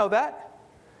 I know that.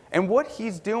 And what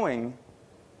he's doing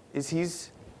is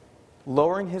he's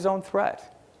lowering his own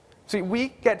threat. See, we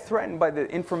get threatened by the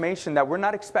information that we're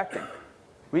not expecting.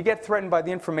 We get threatened by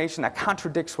the information that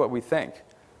contradicts what we think.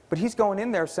 But he's going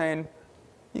in there saying,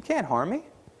 you can't harm me.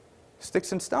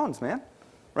 Sticks and stones, man.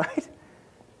 Right?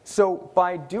 So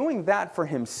by doing that for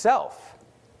himself,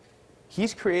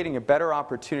 he's creating a better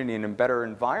opportunity and a better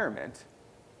environment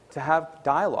to have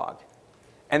dialogue.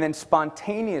 And then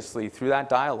spontaneously through that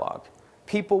dialogue,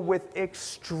 people with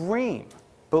extreme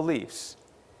beliefs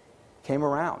came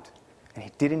around. And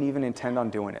he didn't even intend on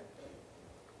doing it.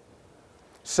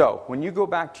 So when you go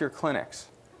back to your clinics,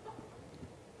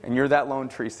 and you're that lone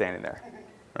tree standing there,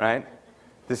 right?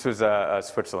 This was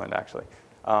Switzerland, actually.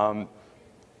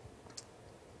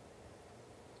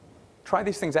 Try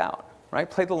these things out, right?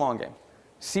 Play the long game.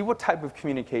 See what type of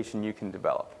communication you can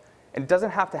develop. And it doesn't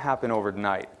have to happen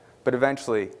overnight, but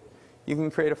eventually you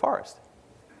can create a forest.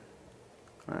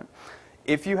 Right?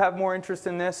 If you have more interest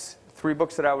in this, 3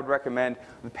 books that I would recommend.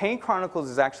 The Pain Chronicles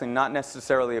is actually not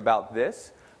necessarily about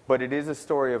this, but it is a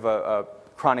story of a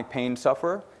chronic pain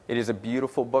sufferer. It is a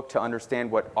beautiful book to understand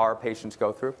what our patients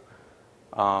go through.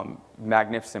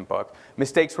 Magnificent book.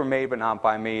 Mistakes Were Made But Not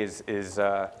By Me is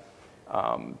a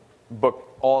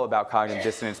book all about cognitive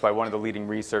dissonance by one of the leading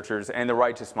researchers. And The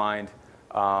Righteous Mind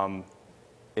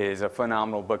is a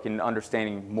phenomenal book in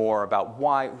understanding more about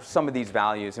why some of these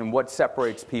values and what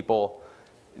separates people,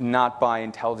 not by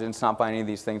intelligence, not by any of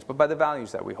these things, but by the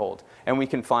values that we hold. And we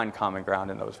can find common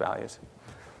ground in those values.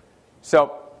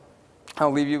 So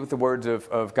I'll leave you with the words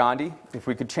of Gandhi. If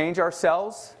we could change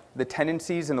ourselves, the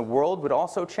tendencies in the world would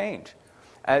also change.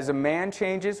 As a man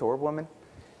changes, or woman,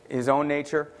 his own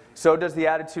nature, so does the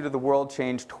attitude of the world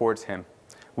change towards him.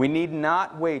 We need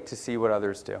not wait to see what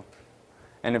others do.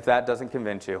 And if that doesn't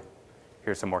convince you,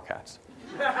 here's some more cats.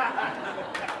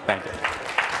 Thank you.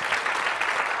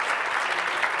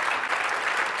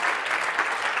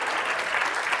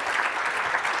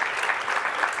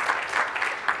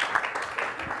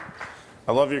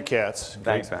 I love your cats.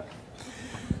 Thanks, man.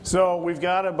 So we've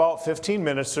got about 15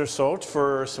 minutes or so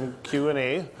for some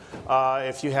Q&A.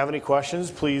 If you have any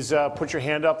questions, please put your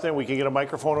hand up there. We can get a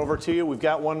microphone over to you. We've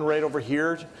got one right over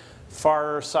here,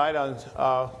 far side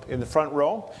in the front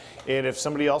row. And if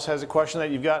somebody else has a question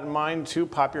that you've got in mind too,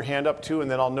 pop your hand up too, and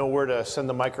then I'll know where to send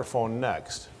the microphone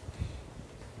next.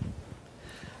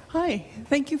 Hi,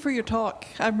 thank you for your talk.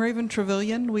 I'm Raven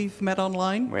Trevelyan. We've met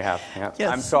online. We have, yeah. Yes.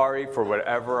 I'm sorry for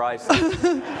whatever I said.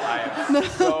 I am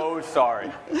so sorry.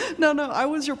 No, I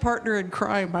was your partner in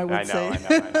crime, I would say.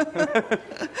 I know.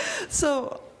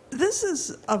 So this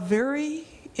is a very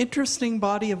interesting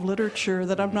body of literature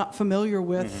that I'm not familiar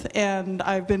with, and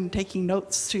I've been taking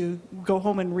notes to go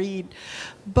home and read.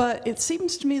 But it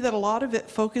seems to me that a lot of it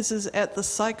focuses at the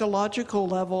psychological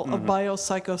level of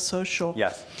biopsychosocial.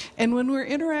 Yes. And when we're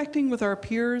interacting with our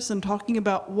peers and talking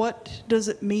about what does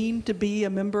it mean to be a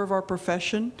member of our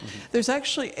profession, there's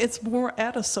actually, it's more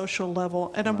at a social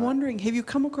level. And I'm wondering, have you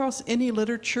come across any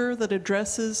literature that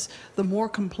addresses the more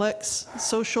complex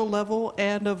social level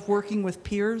and of working with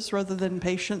peers rather than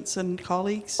patients and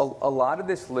colleagues? A lot of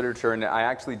this literature, and I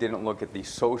actually didn't look at the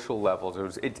social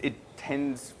levels. It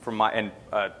tends from my, and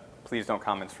please no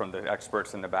comments from the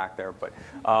experts in the back there, but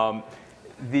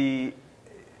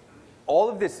all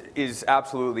of this is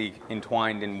absolutely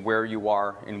entwined in where you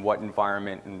are, in what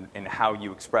environment, and how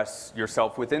you express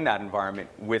yourself within that environment,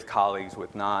 with colleagues,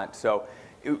 with not. So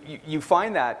you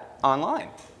find that online,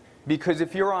 because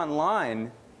if you're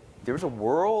online, there's a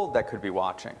world that could be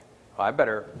watching. I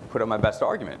better put up my best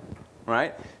argument,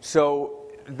 right? So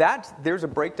there's a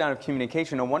breakdown of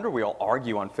communication. No wonder we all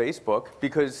argue on Facebook,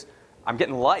 because I'm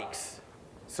getting likes,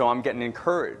 so I'm getting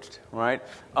encouraged, right?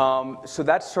 So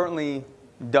that certainly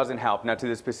doesn't help. Now, to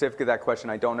the specific of that question,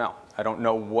 I don't know. I don't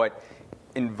know what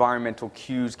environmental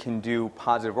cues can do,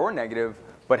 positive or negative,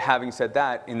 but having said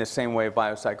that, in the same way of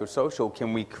biopsychosocial,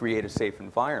 can we create a safe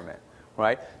environment,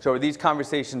 right? So are these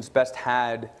conversations best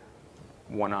had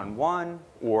one-on-one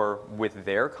or with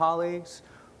their colleagues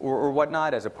or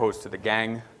whatnot, as opposed to the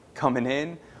gang coming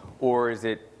in? Or is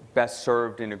it best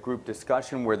served in a group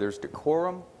discussion where there's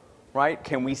decorum, right?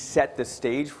 Can we set the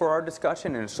stage for our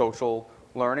discussion in social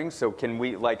learning? So can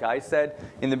we, like I said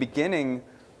in the beginning,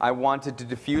 I wanted to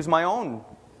diffuse my own,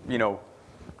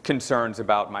 concerns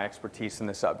about my expertise in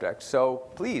the subject. So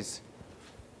please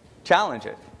challenge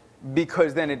it,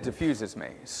 because then it diffuses me.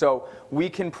 So we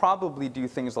can probably do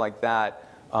things like that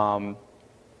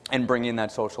and bring in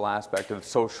that social aspect of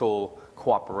social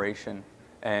cooperation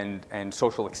and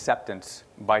social acceptance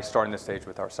by starting the stage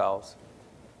with ourselves.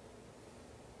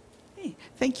 Hey,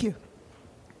 thank you.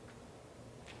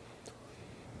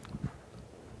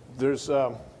 There's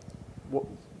the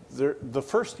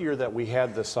first year that we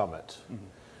had the summit,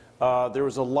 there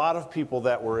was a lot of people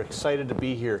that were excited to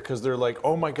be here, because they're like,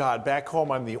 oh my God, back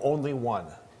home I'm the only one.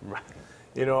 Right.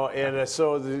 And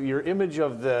so your image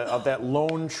of that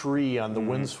lone tree on the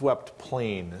windswept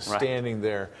plain standing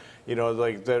there,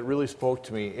 like that really spoke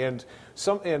to me. And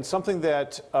something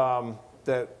that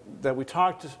that we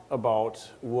talked about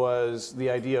was the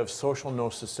idea of social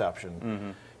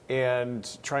nociception,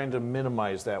 and trying to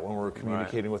minimize that when we're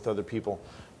communicating with other people.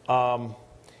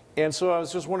 And so I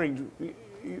was just wondering,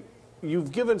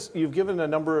 you've given a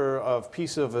number of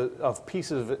pieces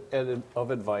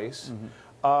of advice.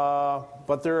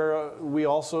 But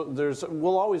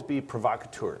we'll always be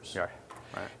provocateurs. Yeah,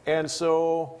 right. And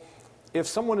so if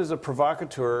someone is a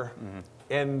provocateur,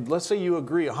 and let's say you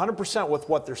agree 100% with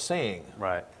what they're saying,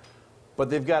 right, but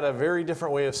they've got a very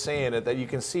different way of saying it that you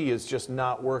can see is just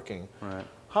not working. Right.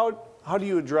 How do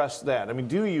you address that? I mean,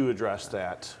 do you address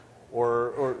that?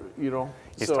 Or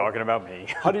He's talking about me.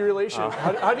 How do you relation?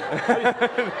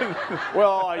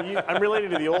 Well, I'm related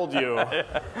to the old you.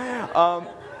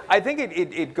 I think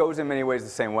it goes in many ways the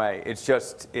same way.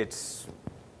 It's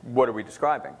what are we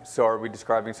describing? So are we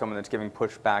describing someone that's giving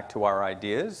pushback to our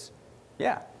ideas?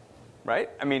 Yeah, right?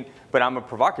 I mean, but I'm a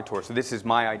provocateur, so this is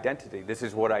my identity. This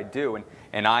is what I do,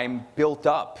 and I'm built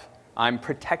up. I'm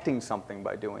protecting something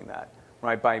by doing that,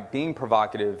 right? By being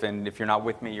provocative, and if you're not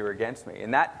with me, you're against me.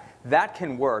 And that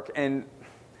can work, and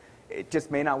it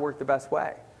just may not work the best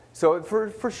way. So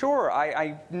for sure,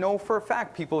 I know for a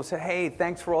fact people have said, hey,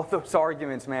 thanks for all those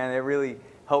arguments, man. They really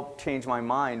helped change my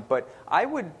mind. But I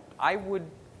would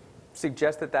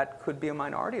suggest that could be a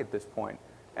minority at this point.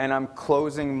 And I'm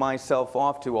closing myself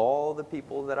off to all the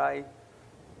people that I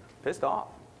pissed off,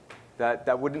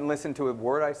 that wouldn't listen to a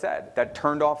word I said, that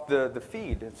turned off the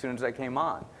feed as soon as I came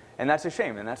on. And that's a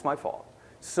shame, and that's my fault.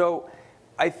 So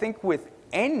I think with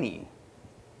any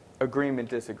agreement,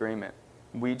 disagreement,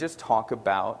 we just talk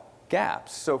about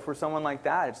gaps. So for someone like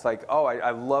that, it's like, oh,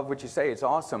 I love what you say. It's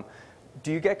awesome.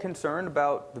 Do you get concerned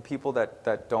about the people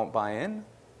that don't buy in?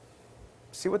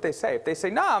 See what they say. If they say,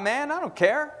 nah, man, I don't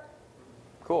care,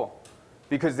 cool.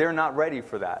 Because they're not ready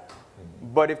for that.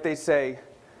 But if they say,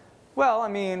 well, I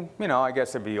mean, I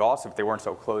guess it'd be awesome if they weren't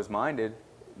so closed-minded,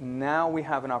 now we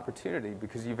have an opportunity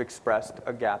because you've expressed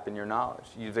a gap in your knowledge.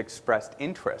 You've expressed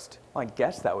interest. Well, I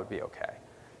guess that would be okay.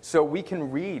 So we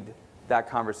can read that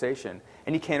conversation,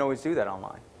 and you can't always do that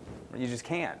online. You just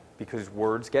can't, because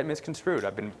words get misconstrued.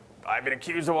 I've been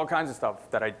accused of all kinds of stuff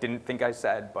that I didn't think I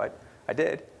said, but I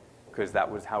did, because that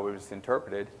was how it was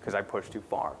interpreted, because I pushed too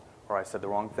far, or I said the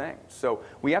wrong thing. So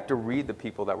we have to read the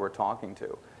people that we're talking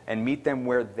to and meet them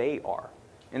where they are,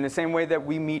 in the same way that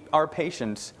we meet our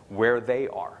patients where they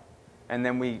are. And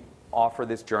then we offer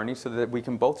this journey so that we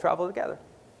can both travel together.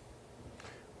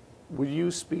 Would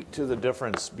you speak to the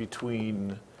difference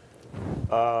between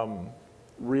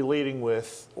relating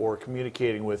with or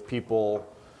communicating with people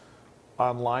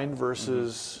online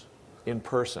versus in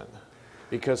person?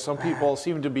 Because some people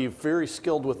seem to be very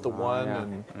skilled with the one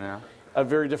and a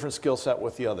very different skill set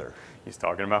with the other. He's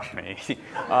talking about me.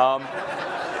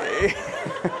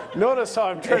 Notice how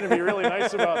I'm trying to be really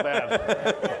nice about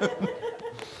that.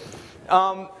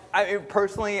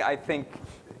 Personally, I think,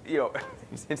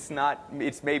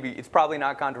 it's probably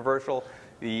not controversial.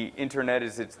 The internet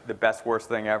it's the best, worst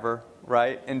thing ever,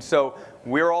 right? And so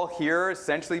we're all here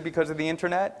essentially because of the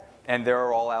internet, and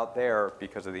they're all out there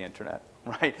because of the internet,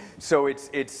 right? So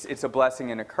it's a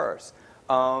blessing and a curse.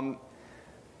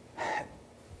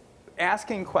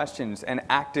 Asking questions and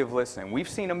active listening. We've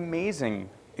seen amazing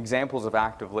examples of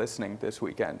active listening this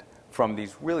weekend from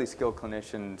these really skilled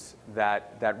clinicians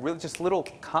that really just little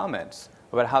comments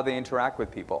about how they interact with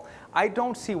people. I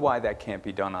don't see why that can't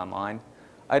be done online.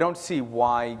 I don't see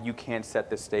why you can't set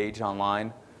the stage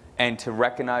online and to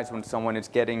recognize when someone is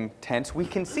getting tense. We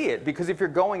can see it, because if you're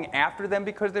going after them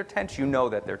because they're tense, you know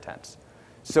that they're tense.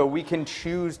 So we can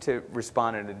choose to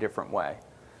respond in a different way.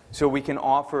 So we can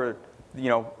offer,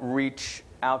 reach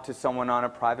out to someone on a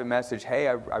private message. Hey,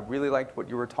 I really liked what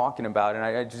you were talking about,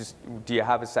 and do you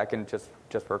have a second just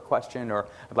for a question, or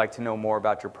I'd like to know more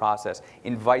about your process.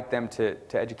 Invite them to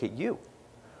educate you,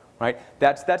 right?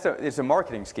 It's a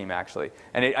marketing scheme, actually.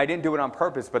 And I didn't do it on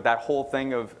purpose, but that whole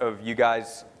thing of you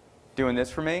guys doing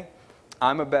this for me,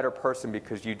 I'm a better person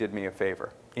because you did me a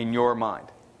favor, in your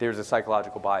mind. There's a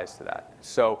psychological bias to that.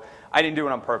 So I didn't do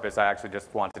it on purpose. I actually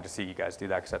just wanted to see you guys do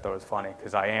that because I thought it was funny,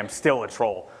 because I am still a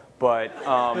troll. But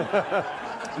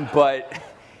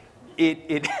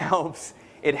it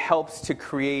helps to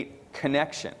create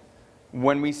connection.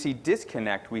 When we see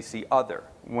disconnect, we see other.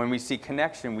 When we see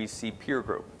connection, we see peer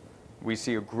group. We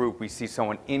see a group. We see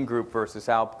someone in group versus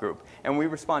out group. And we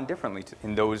respond differently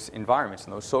in those environments,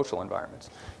 in those social environments.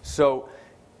 So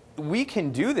we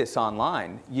can do this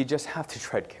online. You just have to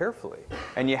tread carefully.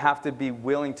 And you have to be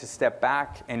willing to step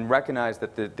back and recognize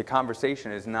that the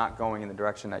conversation is not going in the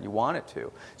direction that you want it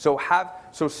to. So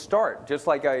start, just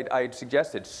like I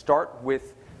suggested, start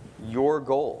with your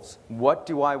goals. What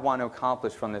do I want to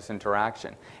accomplish from this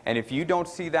interaction? And if you don't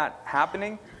see that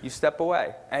happening, you step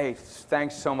away. Hey,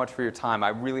 thanks so much for your time. I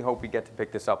really hope we get to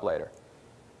pick this up later.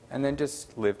 And then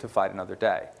just live to fight another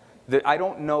day. I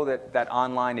don't know that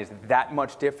online is that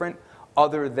much different,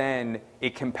 other than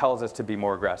it compels us to be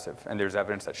more aggressive, and there's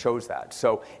evidence that shows that.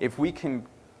 So if we can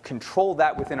control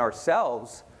that within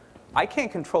ourselves, I can't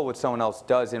control what someone else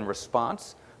does in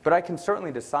response, but I can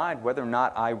certainly decide whether or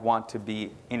not I want to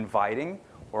be inviting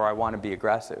or I want to be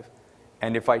aggressive.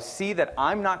 And if I see that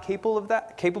I'm not capable of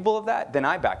that, then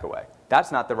I back away.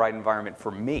 That's not the right environment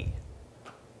for me.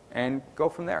 And go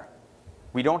from there.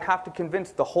 We don't have to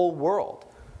convince the whole world.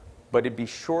 But it'd be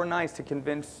sure nice to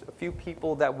convince a few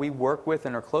people that we work with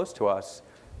and are close to us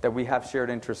that we have shared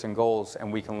interests and goals,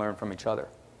 and we can learn from each other.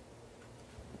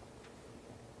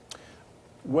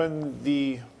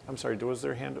 I'm sorry, was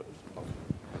there a hand?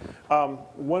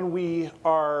 When we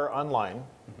are online,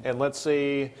 and let's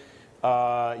say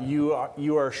you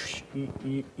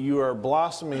are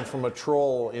blossoming from a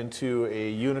troll into a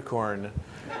unicorn,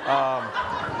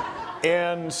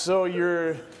 and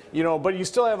so but you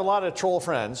still have a lot of troll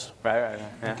friends. Right.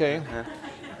 Yeah. Okay. Yeah.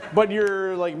 But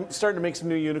you're starting to make some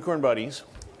new unicorn buddies.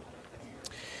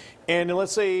 And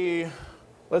let's say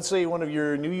one of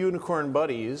your new unicorn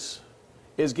buddies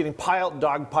is getting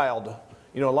dogpiled.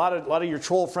 A lot of your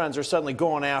troll friends are suddenly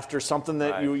going after something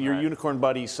that your unicorn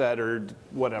buddy said or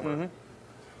whatever. Mm-hmm.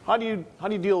 How do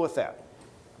you deal with that?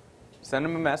 Send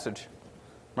them a message,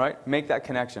 right? Make that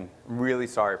connection. Really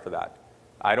sorry for that.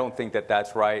 I don't think that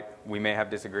that's right. We may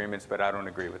have disagreements, but I don't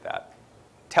agree with that.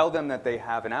 Tell them that they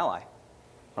have an ally,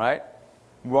 right?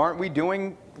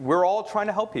 We're all trying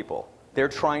to help people. They're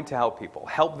trying to help people.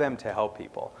 Help them to help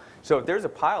people. So if there's a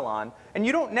pile-on, and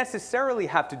you don't necessarily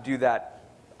have to do that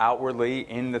outwardly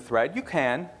in the thread. You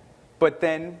can, but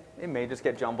then it may just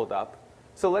get jumbled up.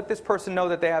 So let this person know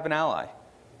that they have an ally.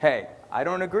 Hey, I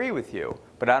don't agree with you,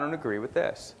 but I don't agree with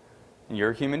this. And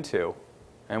you're human too,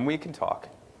 and we can talk.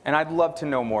 And I'd love to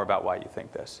know more about why you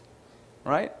think this,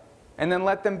 right? And then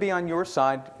let them be on your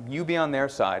side, you be on their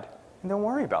side, and don't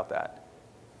worry about that.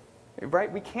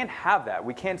 Right? We can't have that.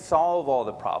 We can't solve all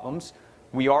the problems.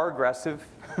 We are aggressive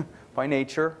by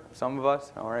nature, some of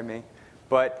us, all right, me.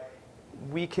 But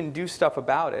we can do stuff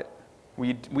about it.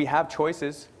 We have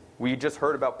choices. We just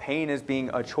heard about pain as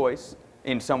being a choice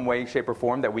in some way, shape, or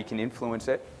form, that we can influence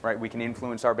it, right? We can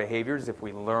influence our behaviors if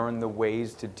we learn the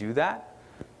ways to do that.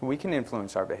 We can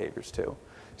influence our behaviors too.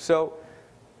 So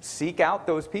seek out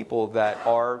those people that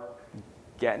are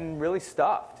getting really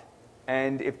stuffed.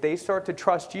 And if they start to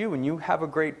trust you and you have a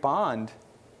great bond,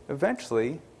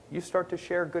 eventually you start to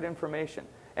share good information.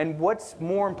 And what's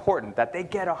more important, that they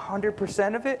get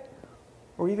 100% of it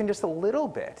or even just a little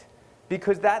bit?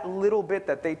 Because that little bit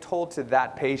that they told to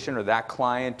that patient or that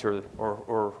client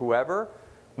or whoever,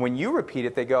 when you repeat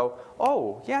it, they go,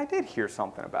 oh, yeah, I did hear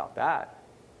something about that.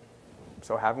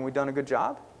 So haven't we done a good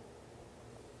job?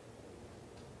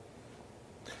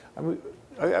 We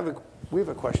have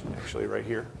a question actually right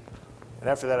here. And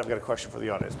after that, I've got a question for the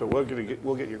audience, but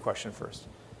we'll get your question first.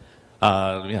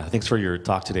 Yeah, thanks for your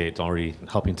talk today. It's already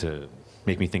helping to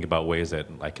make me think about ways that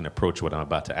I can approach what I'm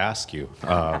about to ask you.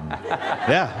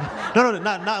 Yeah, no,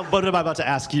 not what I'm about to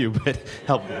ask you, but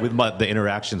help with the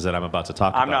interactions that I'm about to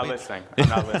talk about. I'm not listening. I'm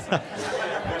not listening.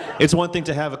 It's one thing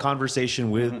to have a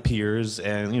conversation with peers,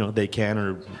 and they can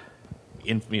or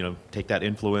take that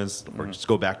influence or just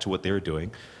go back to what they're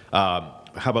doing.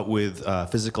 How about with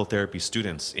physical therapy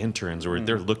students, interns, or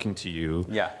they're looking to you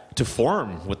to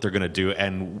form what they're going to do,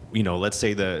 and let's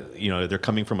say that they're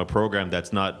coming from a program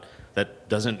that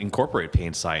doesn't incorporate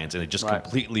pain science, and it just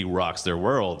completely rocks their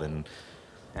world. And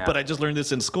but I just learned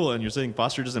this in school, and you're saying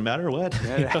posture doesn't matter? What?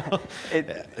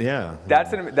 Yeah.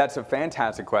 That's a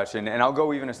fantastic question, and I'll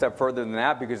go even a step further than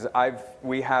that, because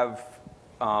we have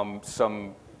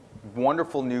some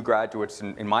wonderful new graduates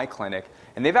in my clinic,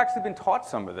 and they've actually been taught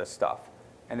some of this stuff,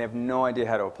 and they have no idea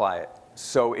how to apply it.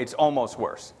 So it's almost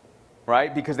worse,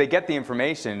 right? Because they get the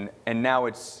information, and now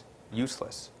it's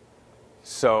useless.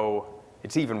 So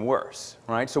it's even worse,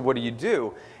 right? So what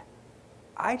do?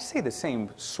 I say the same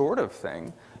sort of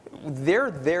thing.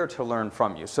 They're there to learn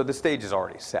from you, so the stage is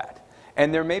already set.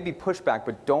 And there may be pushback,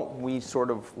 but don't we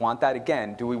sort of want that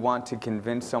again? Do we want to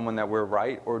convince someone that we're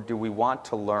right, or do we want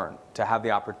to learn, to have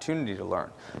the opportunity to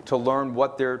learn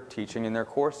what they're teaching in their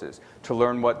courses, to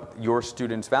learn what your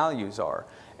students' values are,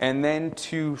 and then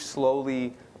to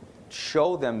slowly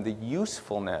show them the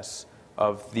usefulness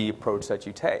of the approach that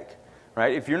you take,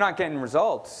 right? If you're not getting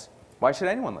results, why should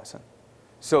anyone listen?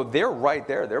 So they're right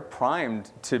there. They're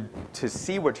primed to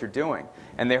see what you're doing.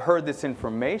 And they heard this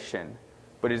information,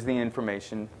 but is the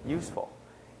information useful?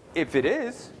 If it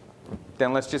is,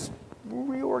 then let's just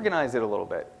reorganize it a little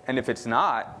bit. And if it's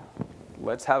not,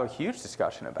 let's have a huge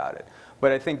discussion about it.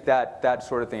 But I think that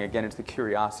sort of thing, again, it's the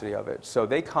curiosity of it. So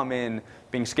they come in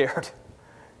being scared.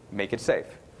 Make it safe.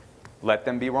 Let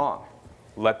them be wrong.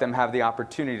 Let them have the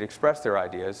opportunity to express their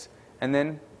ideas, and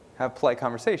then have polite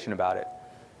conversation about it.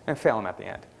 And fail them at the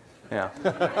end. Yeah.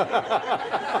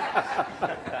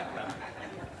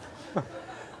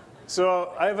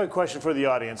 So I have a question for the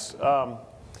audience.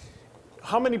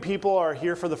 How many people are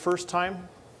here for the first time?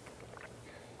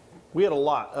 We had a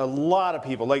lot of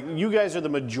people. Like, you guys are the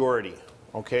majority,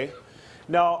 okay?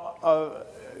 Now,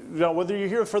 whether you're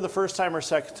here for the first time or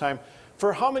second time,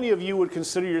 for how many of you would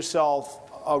consider yourself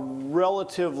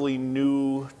relatively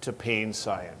new to pain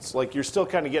science? Like, you're still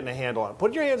kind of getting a handle on it.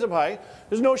 Put your hands up high.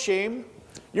 There's no shame.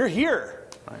 You're here.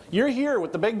 You're here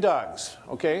with the big dogs,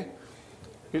 okay?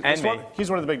 And me. He's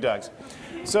one of the big dogs.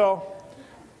 So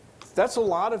that's a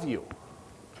lot of you,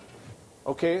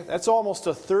 okay? That's almost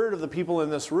a third of the people in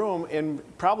this room, and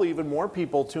probably even more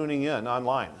people tuning in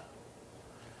online.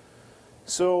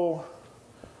 So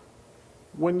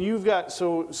when you've got,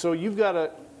 you've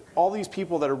got all these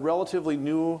people that are relatively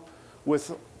new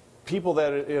with people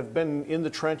that have been in the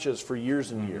trenches for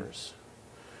years and years.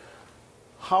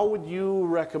 How would you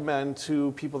recommend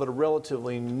to people that are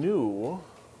relatively new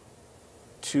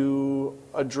to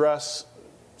address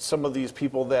some of these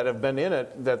people that have been in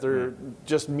it, that they're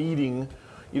just meeting,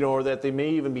 or that they may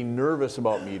even be nervous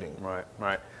about meeting?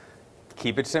 Right.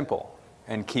 Keep it simple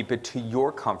and keep it to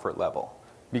your comfort level.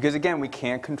 Because again, we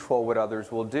can't control what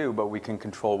others will do, but we can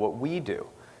control what we do.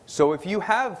 So if you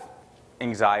have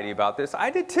anxiety about this, I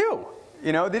did too.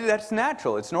 That's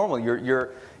natural. It's normal.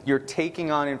 You're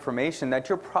taking on information that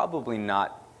you're probably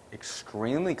not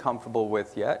extremely comfortable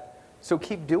with yet. So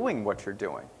keep doing what you're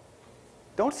doing.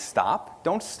 Don't stop.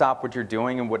 Don't stop what you're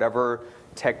doing, and whatever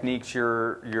techniques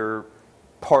you're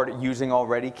using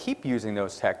already, keep using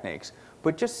those techniques.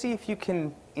 But just see if you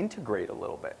can integrate a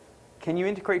little bit. can you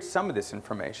integrate some of this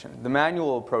information? The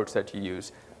manual approach that you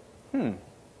use,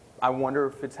 I wonder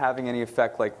if it's having any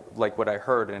effect like what I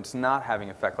heard, and it's not having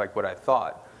effect like what I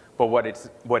thought. But what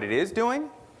it is doing,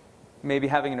 maybe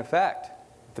having an effect.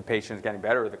 If the patient is getting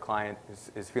better or the client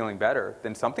is feeling better,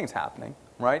 then something's happening,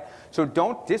 right? So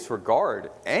don't disregard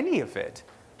any of it.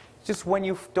 Just when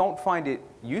you don't find it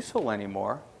useful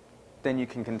anymore, then you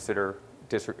can consider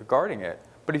disregarding it.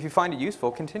 But if you find it useful,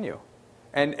 continue.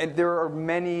 And there are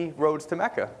many roads to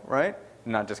Mecca, right?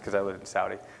 Not just because I live in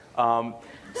Saudi.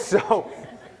 So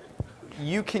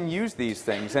you can use these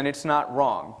things, and it's not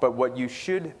wrong. But what you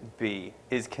should be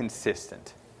is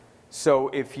consistent. So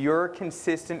if you're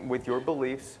consistent with your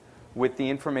beliefs, with the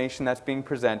information that's being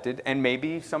presented, and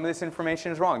maybe some of this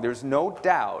information is wrong. There's no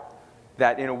doubt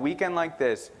that in a weekend like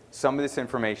this, some of this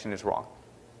information is wrong.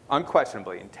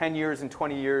 Unquestionably, in 10 years and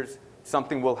 20 years,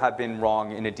 something will have been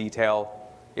wrong in a detail.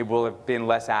 It will have been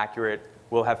less accurate.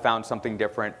 We'll have found something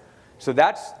different. So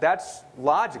that's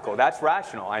logical. That's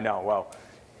rational. I know. Well,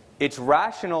 it's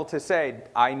rational to say,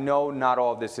 I know not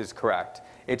all of this is correct.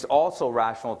 It's also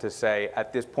rational to say,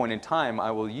 at this point in time, I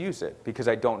will use it because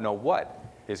I don't know what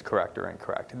is correct or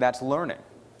incorrect. And that's learning,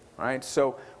 right?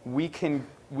 So we can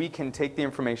take the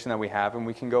information that we have and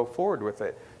we can go forward with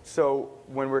it. So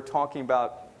when we're talking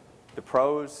about the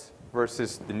pros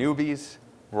versus the newbies,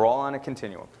 we're all on a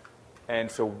continuum. And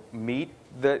so meet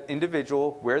the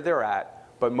individual where they're at,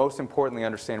 but most importantly,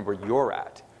 understand where you're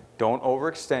at. Don't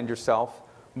overextend yourself,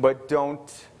 but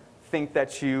don't think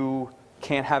that you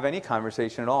can't have any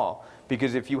conversation at all.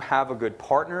 Because if you have a good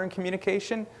partner in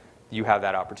communication, you have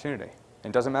that opportunity.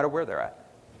 It doesn't matter where they're at.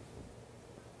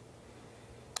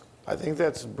 I think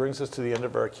that brings us to the end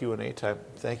of our Q&A time.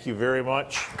 Thank you very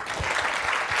much.